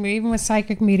even with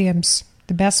psychic mediums,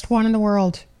 the best one in the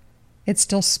world, it's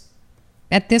still,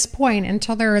 at this point,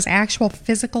 until there is actual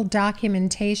physical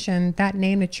documentation, that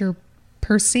name that you're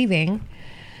perceiving,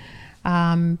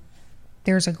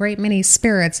 there's a great many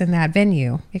spirits in that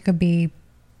venue. It could be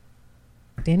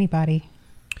anybody.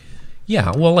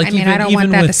 Yeah, well, like I don't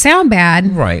want that to sound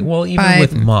bad. Right. Well, even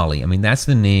with Molly, I mean, that's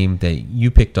the name that you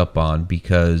picked up on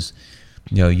because,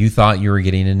 you thought you were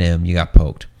getting an M, you got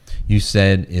poked. You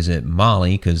said, is it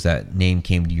Molly? Because that name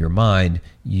came to your mind.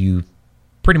 You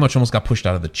pretty much almost got pushed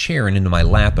out of the chair and into my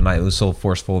lap, and it was so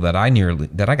forceful that I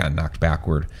got knocked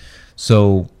backward.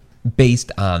 So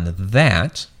based on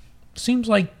that, seems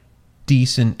like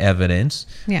decent evidence.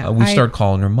 Yeah, we start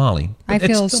calling her Molly. I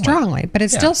feel strongly, but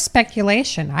it's still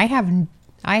speculation. I have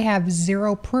I have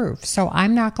zero proof. So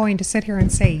I'm not going to sit here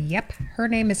and say, yep, her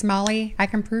name is Molly. I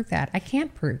can prove that. I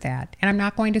can't prove that. And I'm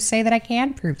not going to say that I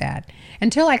can prove that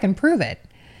until I can prove it.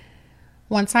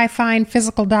 Once I find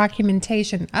physical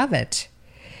documentation of it,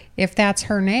 if that's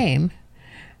her name,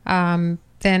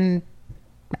 then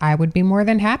I would be more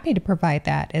than happy to provide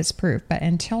that as proof. But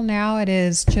until now, it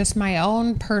is just my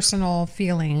own personal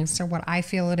feelings or what I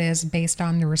feel it is based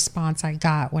on the response I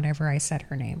got whenever I said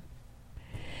her name.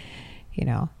 You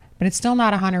know, but it's still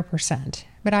not 100%.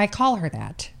 But I call her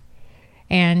that.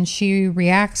 And she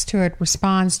reacts to it,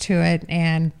 responds to it,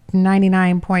 and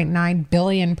 99.9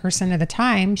 billion% of the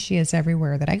time, she is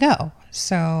everywhere that I go.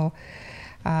 So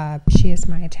she is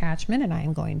my attachment, and I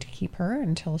am going to keep her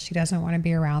until she doesn't want to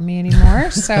be around me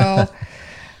anymore. So,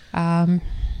 yeah.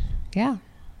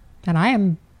 And I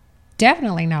am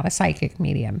definitely not a psychic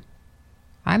medium.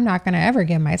 I'm not going to ever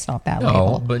give myself that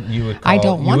label. No, but you would I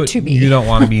don't want to be. You don't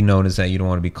want to be known as that. You don't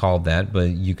want to be called that,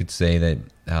 but you could say that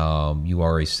you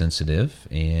are a sensitive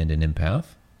and an empath.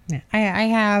 I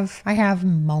have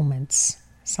moments.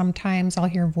 Sometimes I'll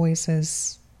hear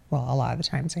voices. Well, a lot of the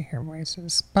times I hear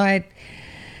voices, but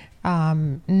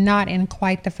not in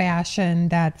quite the fashion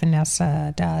that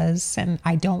Vanessa does, and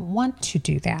I don't want to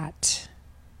do that.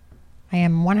 I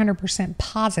am 100%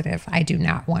 positive I do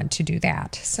not want to do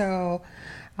that. So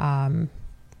I'm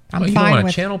fine you don't want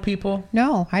with to channel people?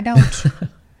 No, I don't.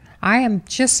 I am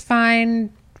just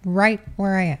fine right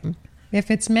where I am. If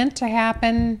it's meant to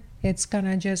happen, it's going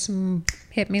to just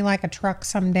hit me like a truck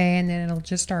someday, and then it'll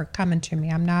just start coming to me.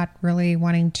 I'm not really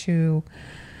wanting to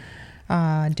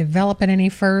develop it any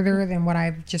further than what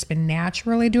I've just been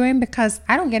naturally doing, because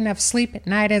I don't get enough sleep at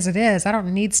night as it is. I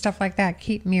don't need stuff like that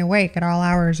keep me awake at all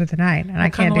hours of the night, and I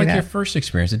can't do like that. Your first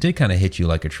experience, it did kind of hit you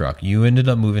like a truck. You ended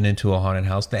up moving into a haunted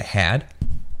house that had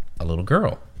a little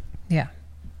girl. Yeah.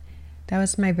 That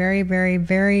was my very, very,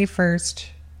 very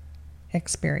first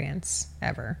experience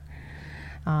ever.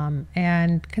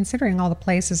 And considering all the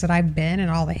places that I've been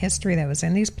and all the history that was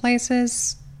in these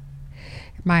places,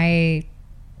 my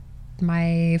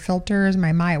filters,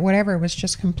 my mind, whatever, was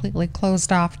just completely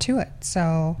closed off to it.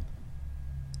 So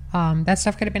that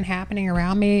stuff could have been happening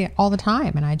around me all the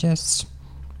time, and I just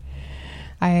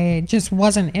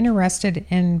wasn't interested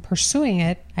in pursuing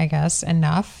it, I guess,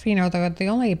 enough. You know, the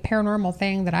only paranormal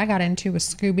thing that I got into was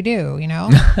Scooby-Doo, you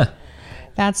know.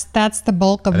 That's the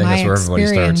bulk of my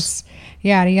experience.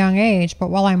 Yeah, at a young age.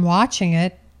 But while I'm watching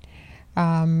it,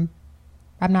 I'm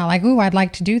not like, ooh, I'd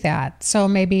like to do that. So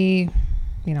maybe,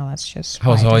 you know, that's just. I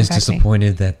was always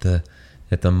disappointed that the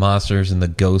monsters and the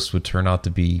ghosts would turn out to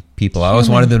be people. I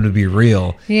always wanted them to be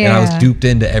real. Yeah. And I was duped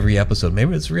into every episode.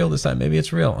 Maybe it's real this time. Maybe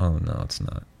it's real. Oh, no, it's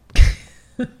not.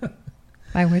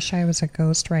 I wish I was a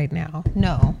ghost right now.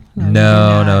 No, you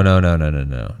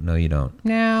don't.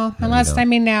 No, unless, I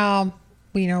mean, now,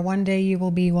 you know, one day you will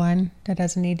be one. That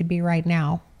doesn't need to be right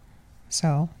now.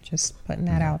 So just putting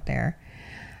that out there.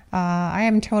 I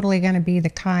am totally going to be the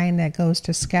kind that goes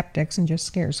to skeptics and just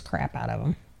scares the crap out of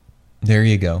them. There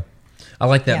you go. I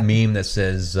like that meme that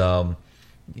says,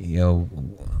 you know,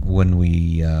 when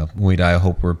we die, I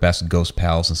hope we're best ghost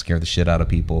pals and scare the shit out of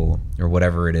people, or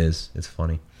whatever it is. It's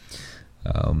funny.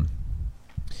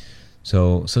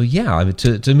 So yeah, I mean,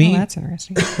 to me, that's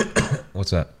interesting.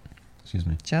 What's that? Excuse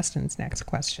me. Justin's next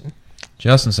question. Do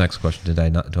I not see it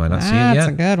yet? That's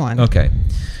a good one. Okay.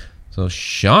 So,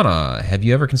 Shauna, have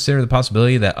you ever considered the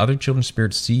possibility that other children's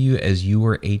spirits see you as you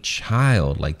were a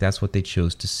child? Like that's what they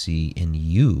chose to see in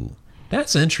you?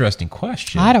 That's an interesting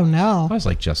question. I don't know. I always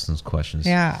like Justin's questions.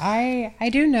 Yeah, I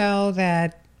do know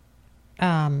that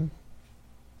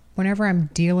whenever I'm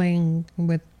dealing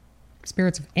with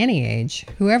spirits of any age,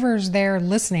 whoever's there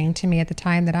listening to me at the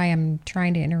time that I am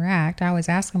trying to interact, I always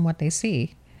ask them what they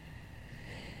see.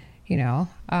 You know,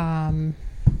 I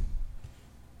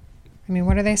mean,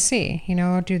 what do they see? You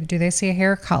know, do they see a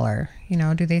hair color? You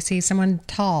know, do they see someone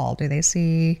tall? Do they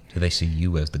see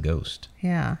you as the ghost?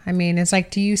 Yeah. I mean, it's like,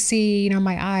 do you see, you know,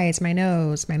 my eyes, my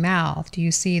nose, my mouth? Do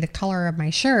you see the color of my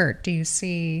shirt? Do you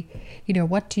see, you know,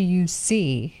 what do you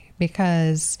see?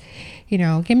 Because, you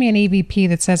know, give me an EVP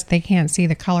that says they can't see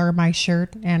the color of my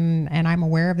shirt and I'm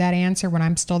aware of that answer when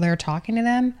I'm still there talking to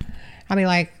them. I'll be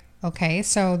like, okay,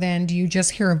 so then do you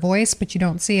just hear a voice, but you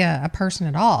don't see a person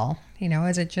at all? You know,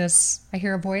 is it just, I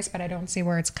hear a voice, but I don't see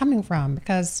where it's coming from?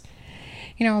 Because,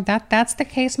 you know, that's the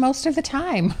case most of the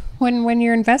time when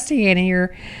you're investigating,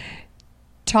 you're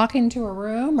talking to a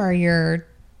room, or you're,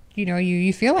 you know,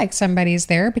 you feel like somebody's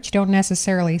there, but you don't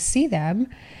necessarily see them.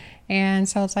 And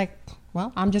so it's like,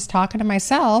 well, I'm just talking to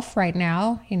myself right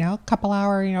now. A couple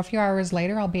hour, a few hours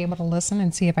later, I'll be able to listen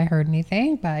and see if I heard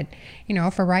anything. But,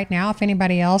 for right now, if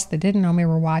anybody else that didn't know me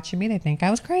were watching me, they think I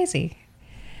was crazy,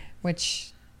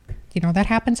 which, that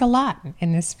happens a lot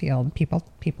in this field.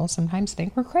 People sometimes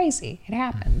think we're crazy. It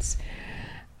happens.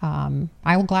 I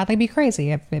will gladly be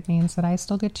crazy if it means that I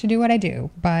still get to do what I do.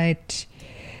 But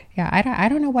yeah, I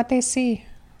don't know what they see,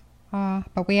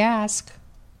 but we ask.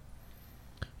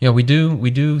 Yeah, we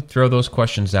do throw those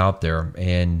questions out there,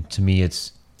 and to me,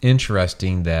 it's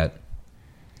interesting that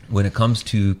when it comes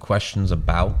to questions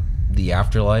about the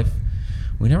afterlife,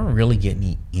 we never really get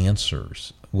any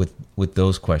answers with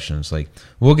those questions. Like,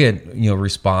 we'll get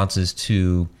responses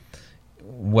to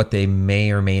what they may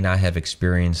or may not have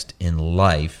experienced in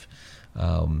life.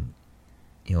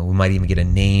 We might even get a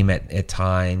name at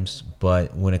times,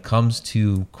 but when it comes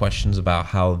to questions about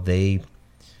how they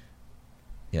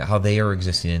are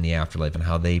existing in the afterlife and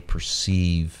how they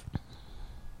perceive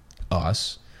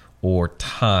us or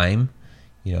time,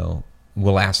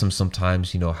 we'll ask them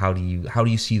sometimes, how do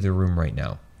you see the room right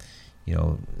now?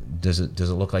 Does it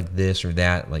look like this or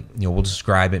that? Like, we'll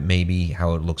describe it maybe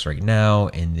how it looks right now,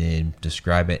 and then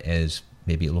describe it as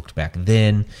maybe it looked back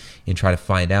then, and try to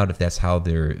find out if that's how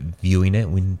they're viewing it.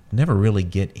 We never really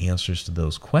get answers to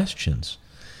those questions,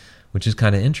 which is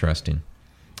kind of interesting.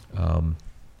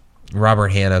 Robert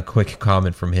Hanna, quick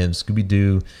comment from him.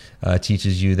 Scooby-Doo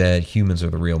teaches you that humans are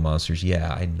the real monsters.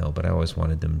 Yeah, I know, but I always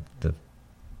wanted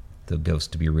the ghosts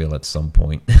to be real at some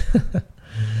point.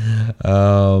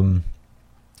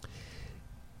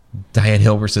 Diane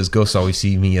Hilbert says, ghosts always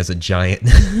see me as a giant.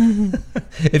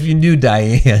 If you knew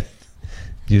Diane,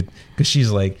 dude, because she's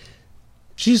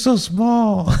so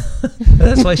small.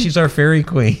 That's why she's our fairy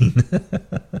queen.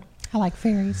 I like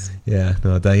fairies. Yeah,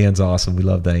 no, Diane's awesome. We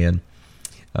love Diane.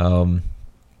 Yeah,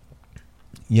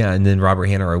 and then Robert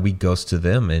Hanna, are we ghosts to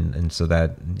them? And so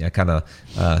that I kind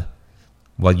of,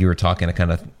 while you were talking, I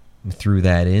kind of threw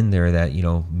that in there that,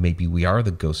 maybe we are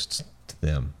the ghosts to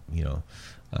them,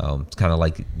 it's kind of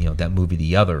like, that movie,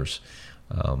 The Others,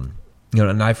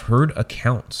 and I've heard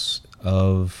accounts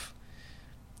of,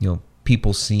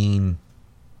 people seeing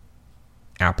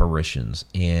apparitions,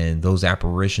 and those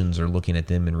apparitions are looking at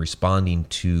them and responding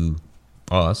to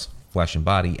us, flesh and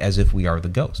body, as if we are the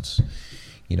ghosts,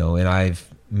 and I've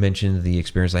mentioned the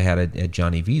experience I had at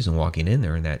Johnny V's and walking in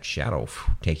there and that shadow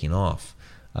taking off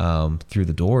through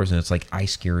the doors, and it's like I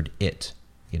scared it.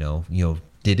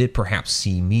 Did it perhaps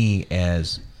see me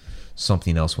as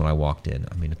something else when I walked in?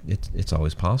 I mean, it's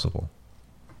always possible.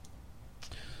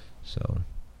 So,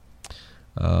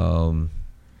 I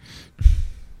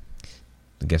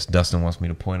guess Dustin wants me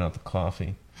to point out the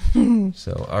coffee.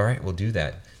 So, all right, we'll do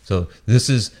that. So this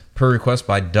is per request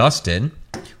by Dustin.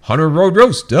 100 Road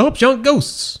Roast to help young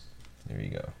ghosts. There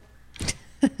you go.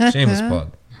 Shameless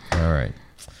plug. All right.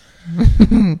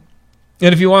 And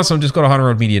if you want some, just go to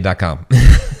haunterroadmedia.com.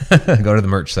 Go to the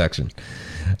merch section.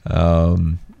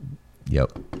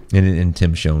 Yep. And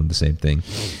Tim's showing the same thing.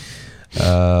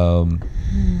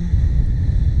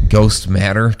 Ghosts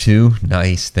matter too.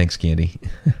 Nice. Thanks, Candy.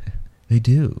 They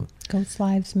do. Ghost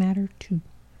lives matter too.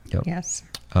 Yep. Yes.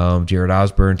 Jared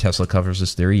Osborne, Tesla covers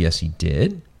this theory. Yes, he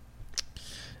did.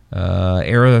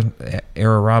 Era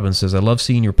Robbins says, I love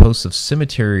seeing your posts of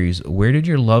cemeteries. Where did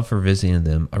your love for visiting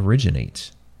them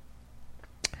originate?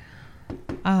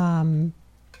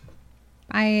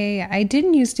 I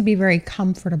didn't used to be very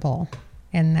comfortable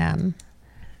in them.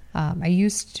 I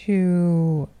used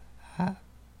to,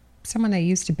 someone that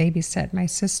used to babysit my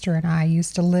sister and I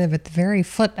used to live at the very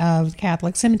foot of the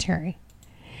Catholic cemetery.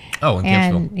 Oh, in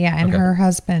Campbellsville. Yeah, and her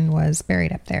husband was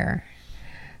buried up there.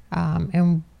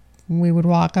 And we would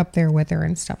walk up there with her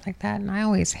and stuff like that. And I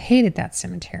always hated that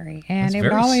cemetery. And it's it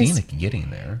would always scenic getting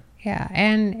there. Yeah,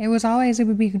 and it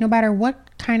would be, no matter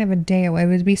what kind of a day it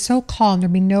would be so calm,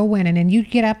 there'd be no wind, and then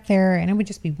you'd get up there, and it would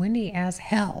just be windy as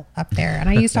hell up there. And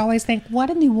I used to always think,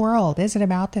 what in the world is it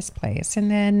about this place?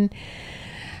 And then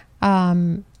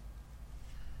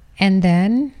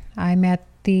I met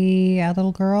the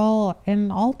little girl in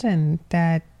Alton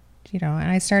that,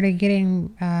 and I started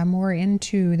getting more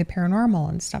into the paranormal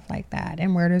and stuff like that.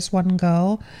 And where does one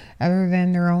go other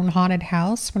than their own haunted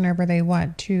house whenever they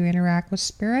want to interact with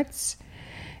spirits?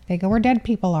 They go where dead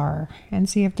people are and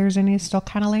see if there's any still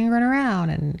kind of lingering around.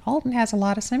 And Alton has a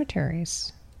lot of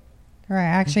cemeteries. Or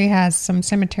actually has some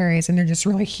cemeteries, and they're just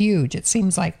really huge. It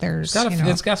seems like there's...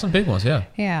 It's got some big ones, yeah.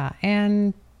 Yeah,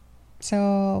 and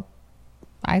so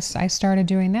I started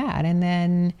doing that. And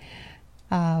then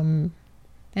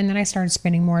I started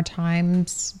spending more time in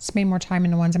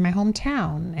the ones in my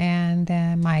hometown. And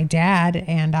then my dad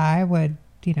and I would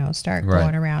start Right.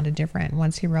 going around to different.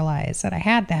 Once he realized that I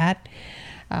had that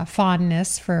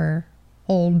fondness for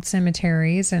old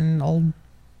cemeteries and old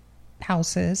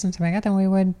houses and stuff like that, then we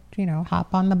would,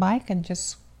 hop on the bike and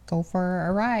just go for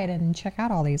a ride and check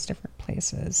out all these different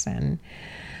places. And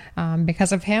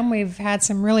because of him, we've had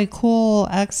some really cool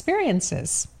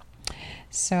experiences.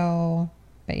 So,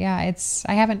 but yeah,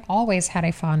 I haven't always had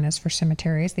a fondness for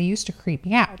cemeteries. They used to creep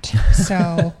me out.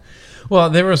 So, Well,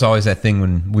 there was always that thing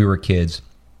when we were kids.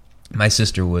 My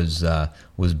sister was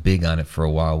big on it for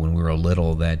a while when we were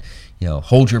little, that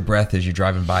hold your breath as you're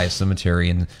driving by a cemetery,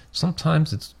 and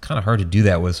sometimes it's kind of hard to do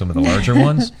that with some of the larger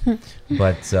ones.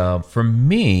 But for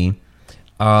me,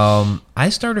 I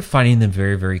started finding them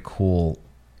very, very cool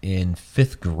in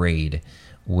 5th grade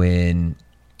when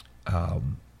I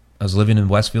was living in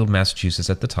Westfield, Massachusetts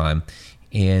at the time,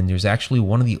 and there's actually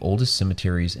one of the oldest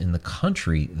cemeteries in the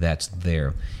country that's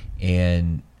there.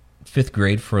 And 5th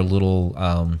grade, for a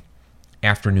little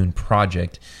afternoon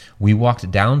project, we walked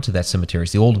down to that cemetery.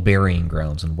 It's the old burying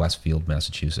grounds in Westfield,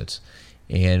 Massachusetts.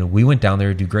 And we went down there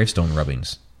to do gravestone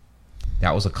rubbings.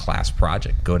 That was a class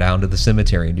project. Go down to the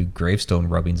cemetery and do gravestone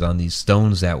rubbings on these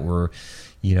stones that were,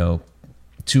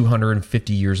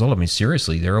 250 years old. I mean,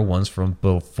 seriously, there are ones from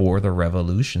before the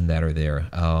Revolution that are there.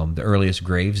 The earliest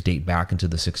graves date back into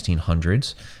the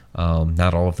 1600s.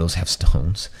 Not all of those have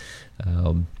stones.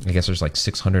 I guess there's like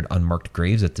 600 unmarked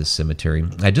graves at this cemetery.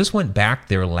 I just went back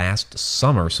there last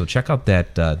summer, so check out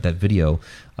that video.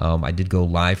 I did go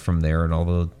live from there, and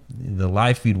although the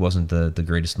live feed wasn't the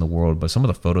greatest in the world, but some of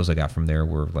the photos I got from there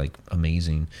were like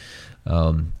amazing,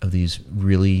 of these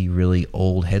really, really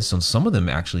old headstones. Some of them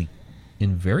actually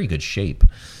in very good shape.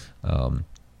 And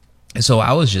so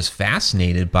I was just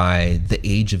fascinated by the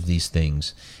age of these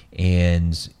things,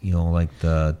 and like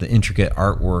the intricate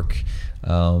artwork,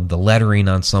 the lettering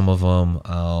on some of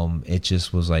them. It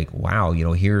just was like, wow,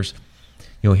 here's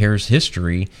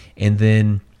history. And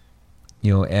then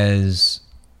as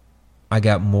I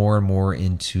got more and more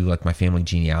into like my family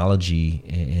genealogy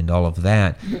and all of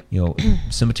that,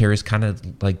 cemeteries kind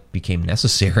of like became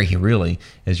necessary, really,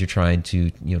 as you're trying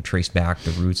to trace back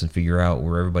the roots and figure out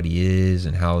where everybody is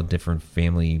and how different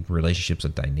family relationships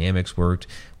and dynamics worked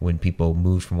when people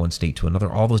moved from one state to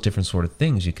another. All those different sort of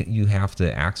things you have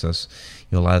to access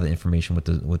a lot of the information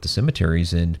with the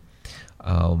cemeteries. And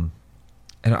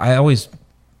I always,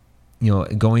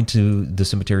 going to the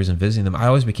cemeteries and visiting them, I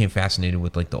always became fascinated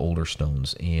with like the older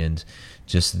stones and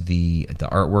just the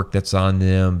artwork that's on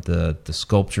them, the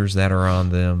sculptures that are on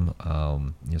them,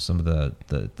 some of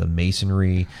the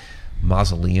masonry,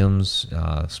 mausoleums,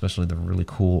 especially the really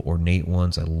cool ornate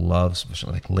ones. I love,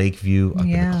 especially like Lakeview up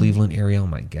in the Cleveland area. Oh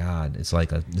my God, it's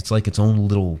like its own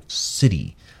little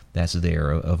city that's there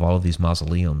of all of these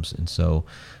mausoleums. And so,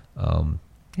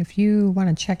 if you want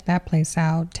to check that place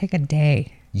out, take a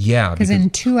day. Yeah, because in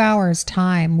 2 hours'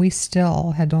 time, we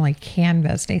still had only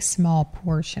canvassed a small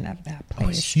portion of that place. Oh,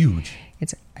 it's huge.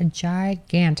 It's a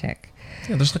gigantic.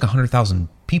 Yeah, there's like 100,000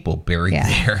 people buried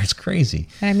there. It's crazy.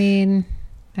 I mean,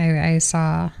 I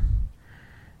saw.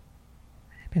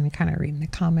 I've been kind of reading the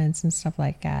comments and stuff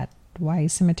like that. Why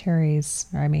cemeteries?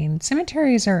 I mean,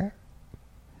 cemeteries are.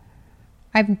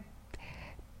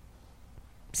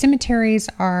 Cemeteries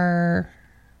are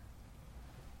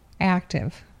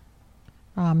active.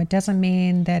 It doesn't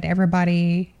mean that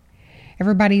everybody's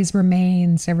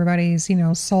remains, everybody's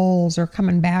souls are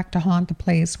coming back to haunt the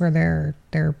place where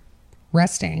they're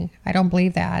resting. I don't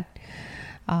believe that.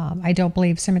 I don't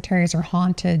believe cemeteries are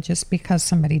haunted just because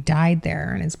somebody died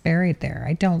there and is buried there.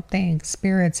 I don't think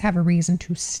spirits have a reason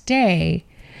to stay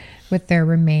with their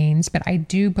remains, but I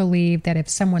do believe that if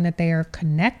someone that they are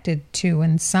connected to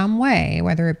in some way,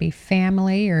 whether it be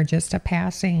family or just a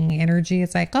passing energy,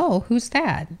 it's like, oh, who's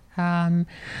that?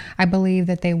 I believe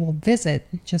that they will visit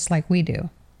just like we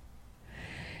do.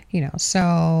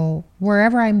 So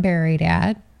wherever I'm buried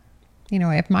at,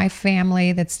 if my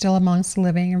family that's still amongst the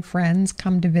living and friends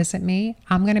come to visit me,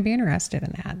 I'm going to be interested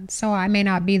in that. So I may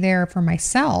not be there for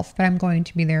myself, but I'm going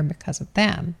to be there because of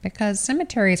them, because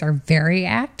cemeteries are very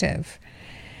active.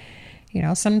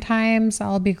 Sometimes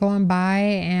I'll be going by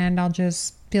and I'll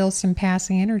just feel some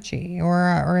passing energy,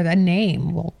 or a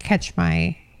name will catch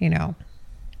my,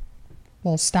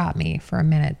 will stop me for a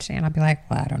minute, and I'll be like,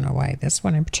 well, I don't know why this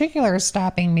one in particular is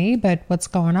stopping me, but what's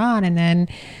going on? And then,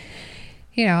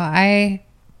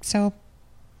 that's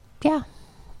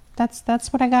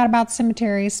what I got about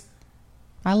cemeteries.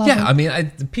 I love them. I mean,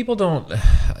 people don't,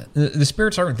 the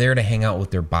spirits aren't there to hang out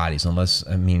with their bodies unless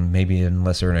they're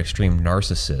an extreme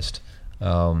narcissist.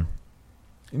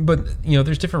 But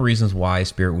there's different reasons why a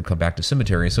spirit would come back to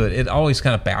cemetery. So it always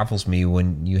kind of baffles me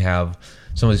when you have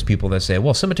some of these people that say,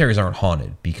 well, cemeteries aren't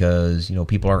haunted because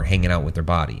people aren't hanging out with their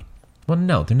body. Well,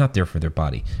 no, they're not there for their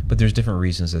body, but there's different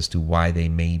reasons as to why they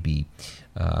may be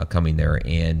coming there.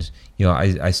 And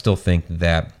I still think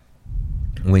that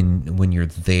when you're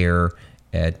there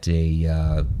at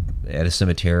a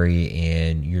cemetery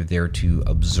and you're there to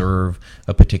observe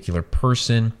a particular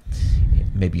person,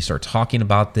 maybe you start talking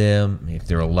about them. If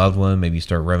they're a loved one, maybe you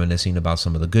start reminiscing about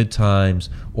some of the good times,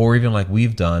 or even like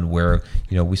we've done where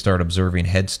we start observing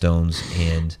headstones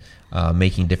and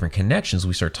making different connections.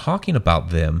 We start talking about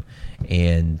them,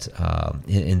 and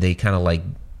they kind of like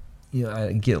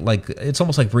get like, it's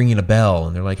almost like ringing a bell,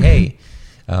 and they're like, hey,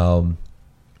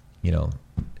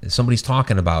 somebody's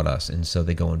talking about us, and so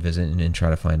they go and visit and try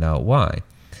to find out why.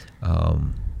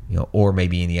 Or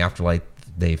maybe in the afterlife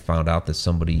they found out that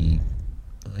somebody,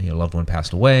 loved one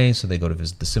passed away, so they go to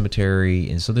visit the cemetery.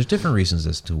 And so there's different reasons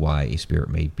as to why a spirit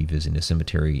may be visiting a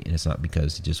cemetery, and it's not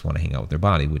because they just want to hang out with their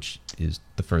body, which is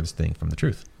the furthest thing from the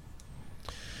truth.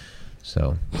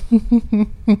 So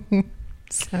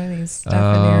some of these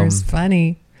stuff in here is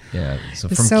funny. Yeah. So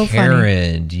it's from so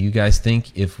Karen, funny. Do you guys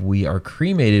think if we are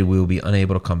cremated, we will be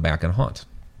unable to come back and haunt?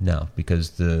 No,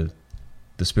 because the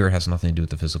spirit has nothing to do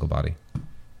with the physical body,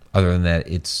 other than that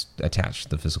it's attached to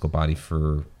the physical body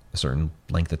for a certain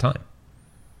length of time.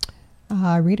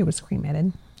 Rita was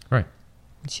cremated. Right.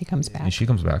 She comes back. And she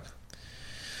comes back.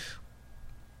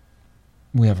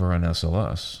 We have her on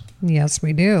SLS. Yes,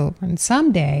 we do. And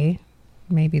someday,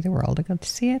 maybe the world will get to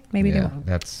see it. Maybe they won't.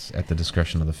 That's at the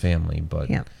discretion of the family. But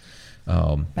yeah.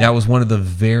 That was one of the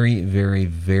very, very,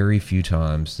 very few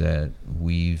times that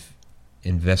we've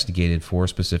investigated for a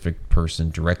specific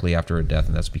person directly after a death,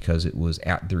 and that's because it was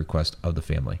at the request of the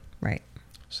family. Right.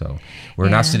 So we're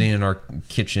not sitting in our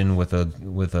kitchen with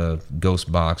a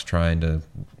ghost box trying to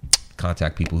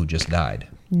contact people who just died.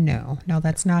 No,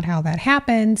 that's not how that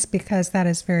happens, because that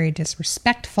is very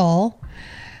disrespectful.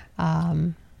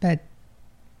 But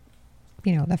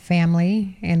the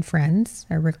family and friends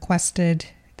are requested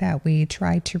that we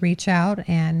try to reach out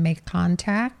and make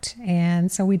contact.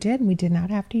 And so we did. We did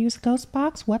not have to use a ghost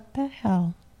box. What the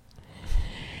hell?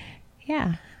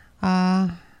 Yeah.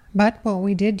 But what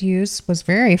we did use was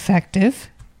very effective.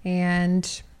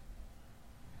 And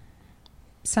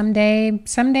someday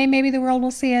maybe the world will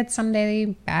see it.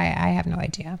 Someday, I have no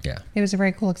idea. Yeah. It was a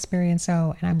very cool experience,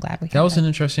 and I'm glad we had That was it. an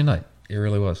interesting night. It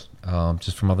really was.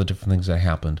 Just from all the different things that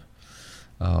happened.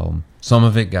 Some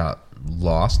of it got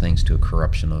lost thanks to a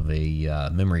corruption of a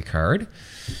memory card.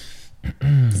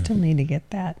 Still need to get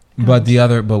that. But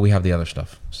we have the other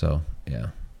stuff. So yeah.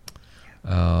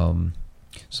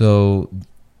 So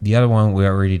the other one we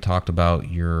already talked about,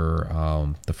 your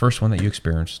the first one that you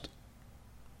experienced,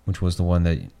 which was the one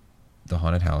that the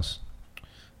haunted house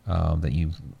that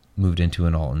you moved into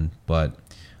in Alton. But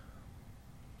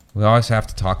we always have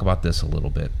to talk about this a little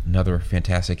bit. Another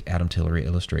fantastic Adam Tillery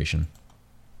illustration.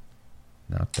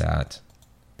 Not that.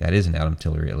 That is an Adam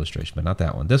Tillery illustration, but not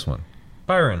that one. This one.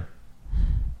 Byron.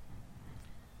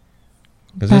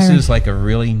 Because this is like a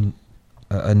really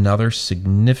another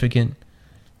significant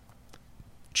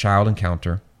child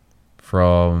encounter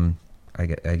from, I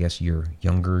guess, your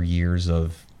younger years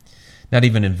of not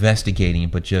even investigating,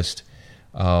 but just,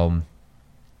 when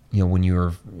you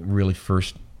were really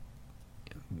first,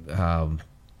 I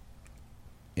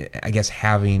guess,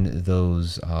 having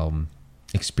those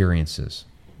experiences.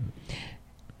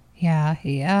 Yeah.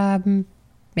 And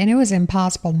it was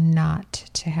impossible not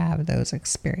to have those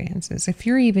experiences. If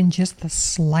you're even just the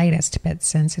slightest bit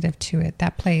sensitive to it,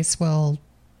 that place will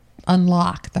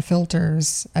unlock the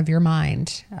filters of your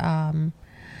mind. Although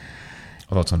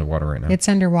it's underwater right now. It's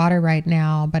underwater right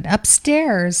now, but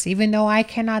upstairs, even though I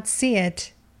cannot see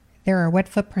it, there are wet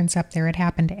footprints up there. It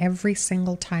happened every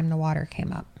single time the water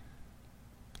came up.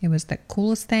 It was the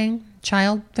coolest thing.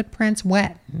 Child footprints,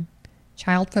 wet.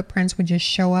 Child footprints would just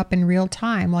show up in real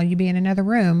time while you'd be in another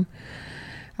room.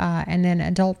 And then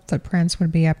adult footprints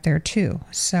would be up there too.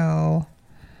 So,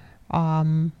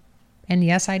 and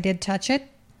yes, I did touch it.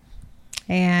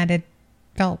 And it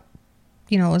felt,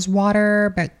 it was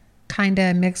water, but kind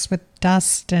of mixed with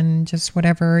dust and just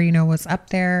whatever, was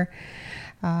up there.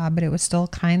 But it was still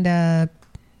kind of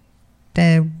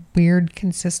the weird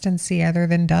consistency other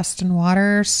than dust and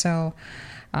water. So,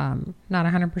 not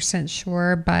 100%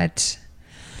 sure, but,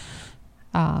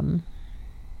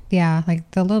 yeah, like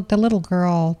the little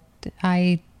girl that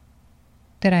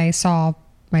I saw,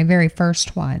 my very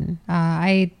first one,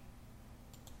 I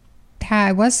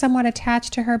was somewhat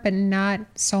attached to her, but not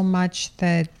so much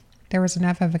that there was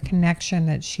enough of a connection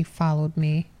that she followed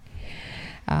me.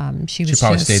 She She was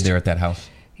probably just, stayed there at that house.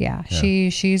 Yeah,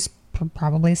 she's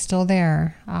probably still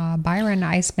there. Byron,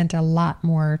 I spent a lot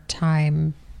more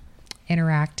time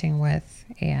interacting with,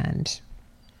 and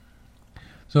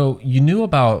So you knew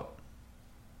about,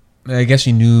 I guess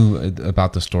you knew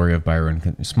about the story of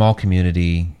Byron. Small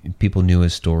community, people knew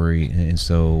his story, and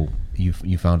so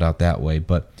you found out that way.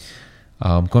 But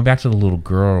going back to the little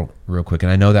girl real quick,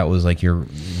 and I know that was like your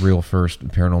real first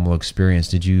paranormal experience.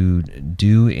 Did you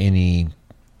do any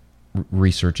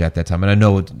research at that time? And I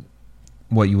know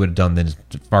what you would have done then is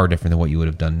far different than what you would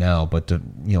have done now. But to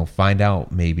find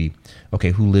out maybe,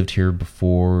 okay, who lived here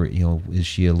before? Is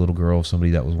she a little girl?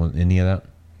 Somebody that was any of that?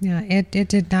 yeah, it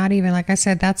did not even, like I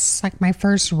said, that's like my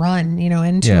first run,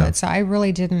 into Yeah. it. So I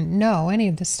really didn't know any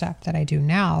of the stuff that I do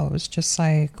now. It was just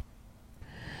like,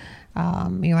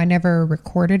 I never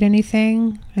recorded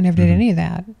anything. I never did any of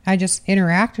that. I just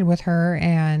interacted with her,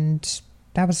 and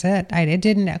that was it. It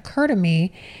didn't occur to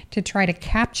me to try to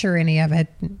capture any of it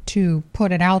to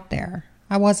put it out there.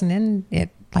 I wasn't in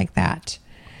it like that.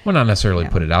 Well, not necessarily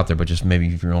put it out there, but just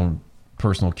maybe for your own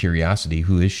personal curiosity.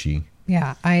 Who is she?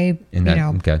 Yeah,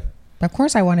 Okay. of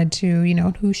course I wanted to,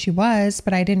 who she was,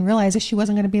 but I didn't realize that she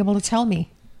wasn't going to be able to tell me.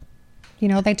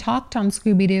 They talked on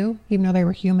Scooby-Doo, even though they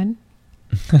were human.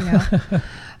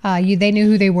 They knew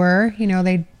who they were.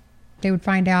 They would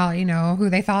find out, who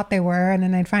they thought they were, and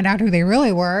then they'd find out who they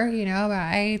really were.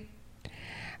 But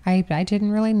I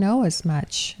didn't really know as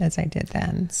much as I did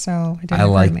then. So it didn't I occur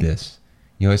to like me. this.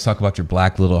 You always talk about your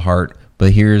black little heart,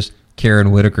 but here's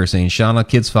Karen Whitaker saying, Shauna,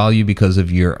 kids follow you because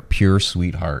of your pure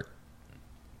sweetheart.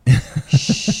 Come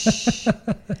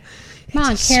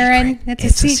on, Karen. It's a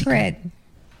secret.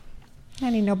 I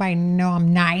need nobody to know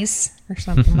I'm nice or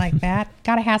something like that.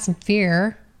 Got to have some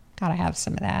fear. Got to have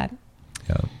some of that.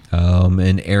 Yeah.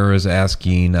 And Era's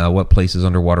asking what place is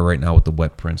underwater right now with the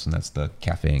wet prints, and that's the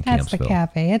cafe in That's Campsville. the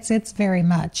cafe. It's very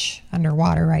much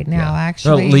underwater right now, Yeah.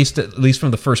 actually. Well, at least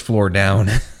from the first floor down.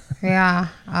 Yeah.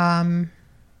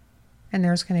 And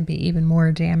there's going to be even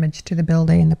more damage to the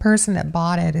building. The person that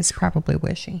bought it is probably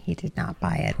wishing he did not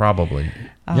buy it. Probably.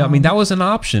 Yeah, I mean, that was an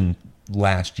option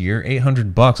last year,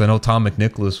 $800. I know Tom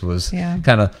McNicholas was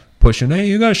kind of pushing, hey,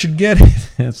 you guys should get it.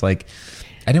 It's like,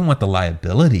 I didn't want the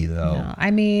liability, though. No, I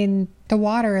mean, the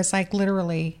water is like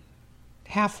literally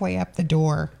halfway up the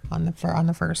door on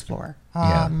the first floor.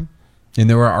 Yeah. And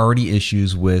there were already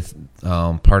issues with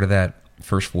part of that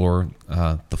first floor,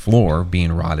 the floor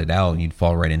being rotted out, and you'd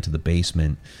fall right into the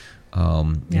basement.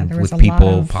 And there was with a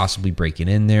people lot of- possibly breaking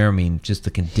in there. I mean, just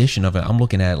the condition of it. I'm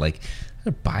looking at it like,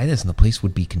 I'd buy this and the place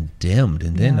would be condemned,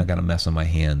 and then I got a mess on my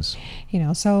hands.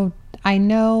 So I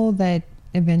know that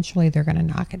eventually they're going to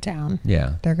knock it down.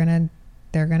 Yeah. They're going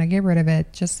to get rid of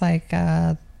it, just like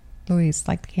Louise,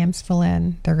 like the Campsville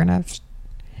Inn. They're going to,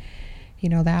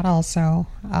 that also,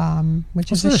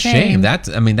 which is a shame. That's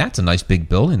a nice big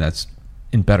building that's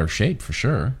in better shape for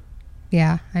sure.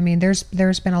 Yeah, I mean, there's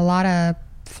been a lot of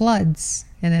floods,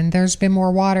 and then there's been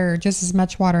more water, just as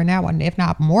much water in that one, if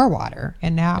not more water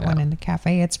in that one in the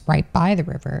cafe. It's right by the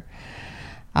river.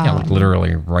 Yeah, like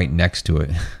literally right next to it.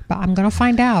 But I'm going to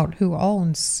find out who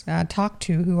owns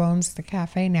the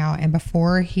cafe now, and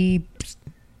before he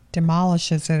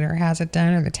demolishes it or has it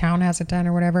done, or the town has it done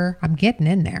or whatever, I'm getting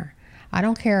in there. I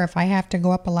don't care if I have to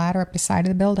go up a ladder up the side of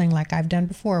the building like I've done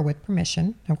before, with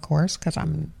permission, of course, because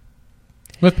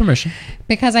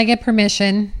I get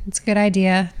permission. It's a good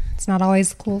idea. It's not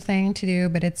always a cool thing to do,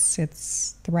 but it's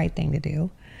the right thing to do.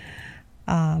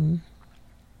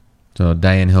 So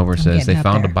Diane Hilbert says they getting up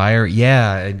found a there. buyer.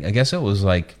 Yeah, I guess it was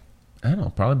like, I don't know,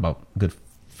 probably about a good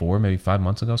 4, maybe 5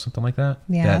 months ago, something like that.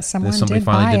 Yeah, that somebody finally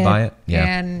finally did buy it. Yeah.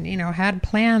 And, had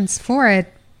plans for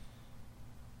it,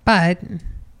 but,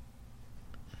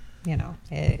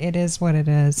 it is what it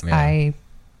is. Yeah.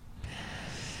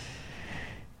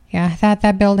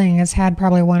 That building has had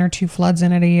probably 1 or 2 floods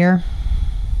in it a year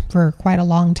for quite a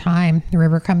long time. The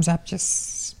river comes up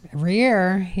just every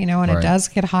year, and Right. it does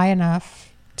get high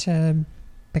enough to...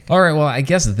 All right, well, I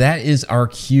guess that is our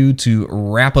cue to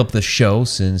wrap up the show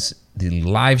since the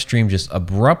live stream just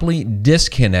abruptly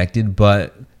disconnected.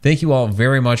 But thank you all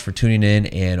very much for tuning in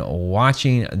and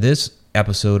watching this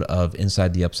episode of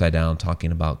Inside the Upside Down,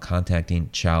 talking about contacting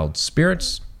child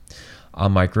spirits.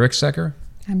 I'm Mike Ricksecker.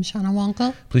 I'm Shauna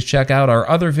Wonkel. Please check out our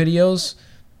other videos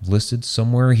listed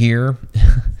somewhere here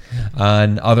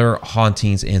on other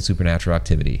hauntings and supernatural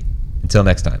activity. Until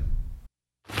next time.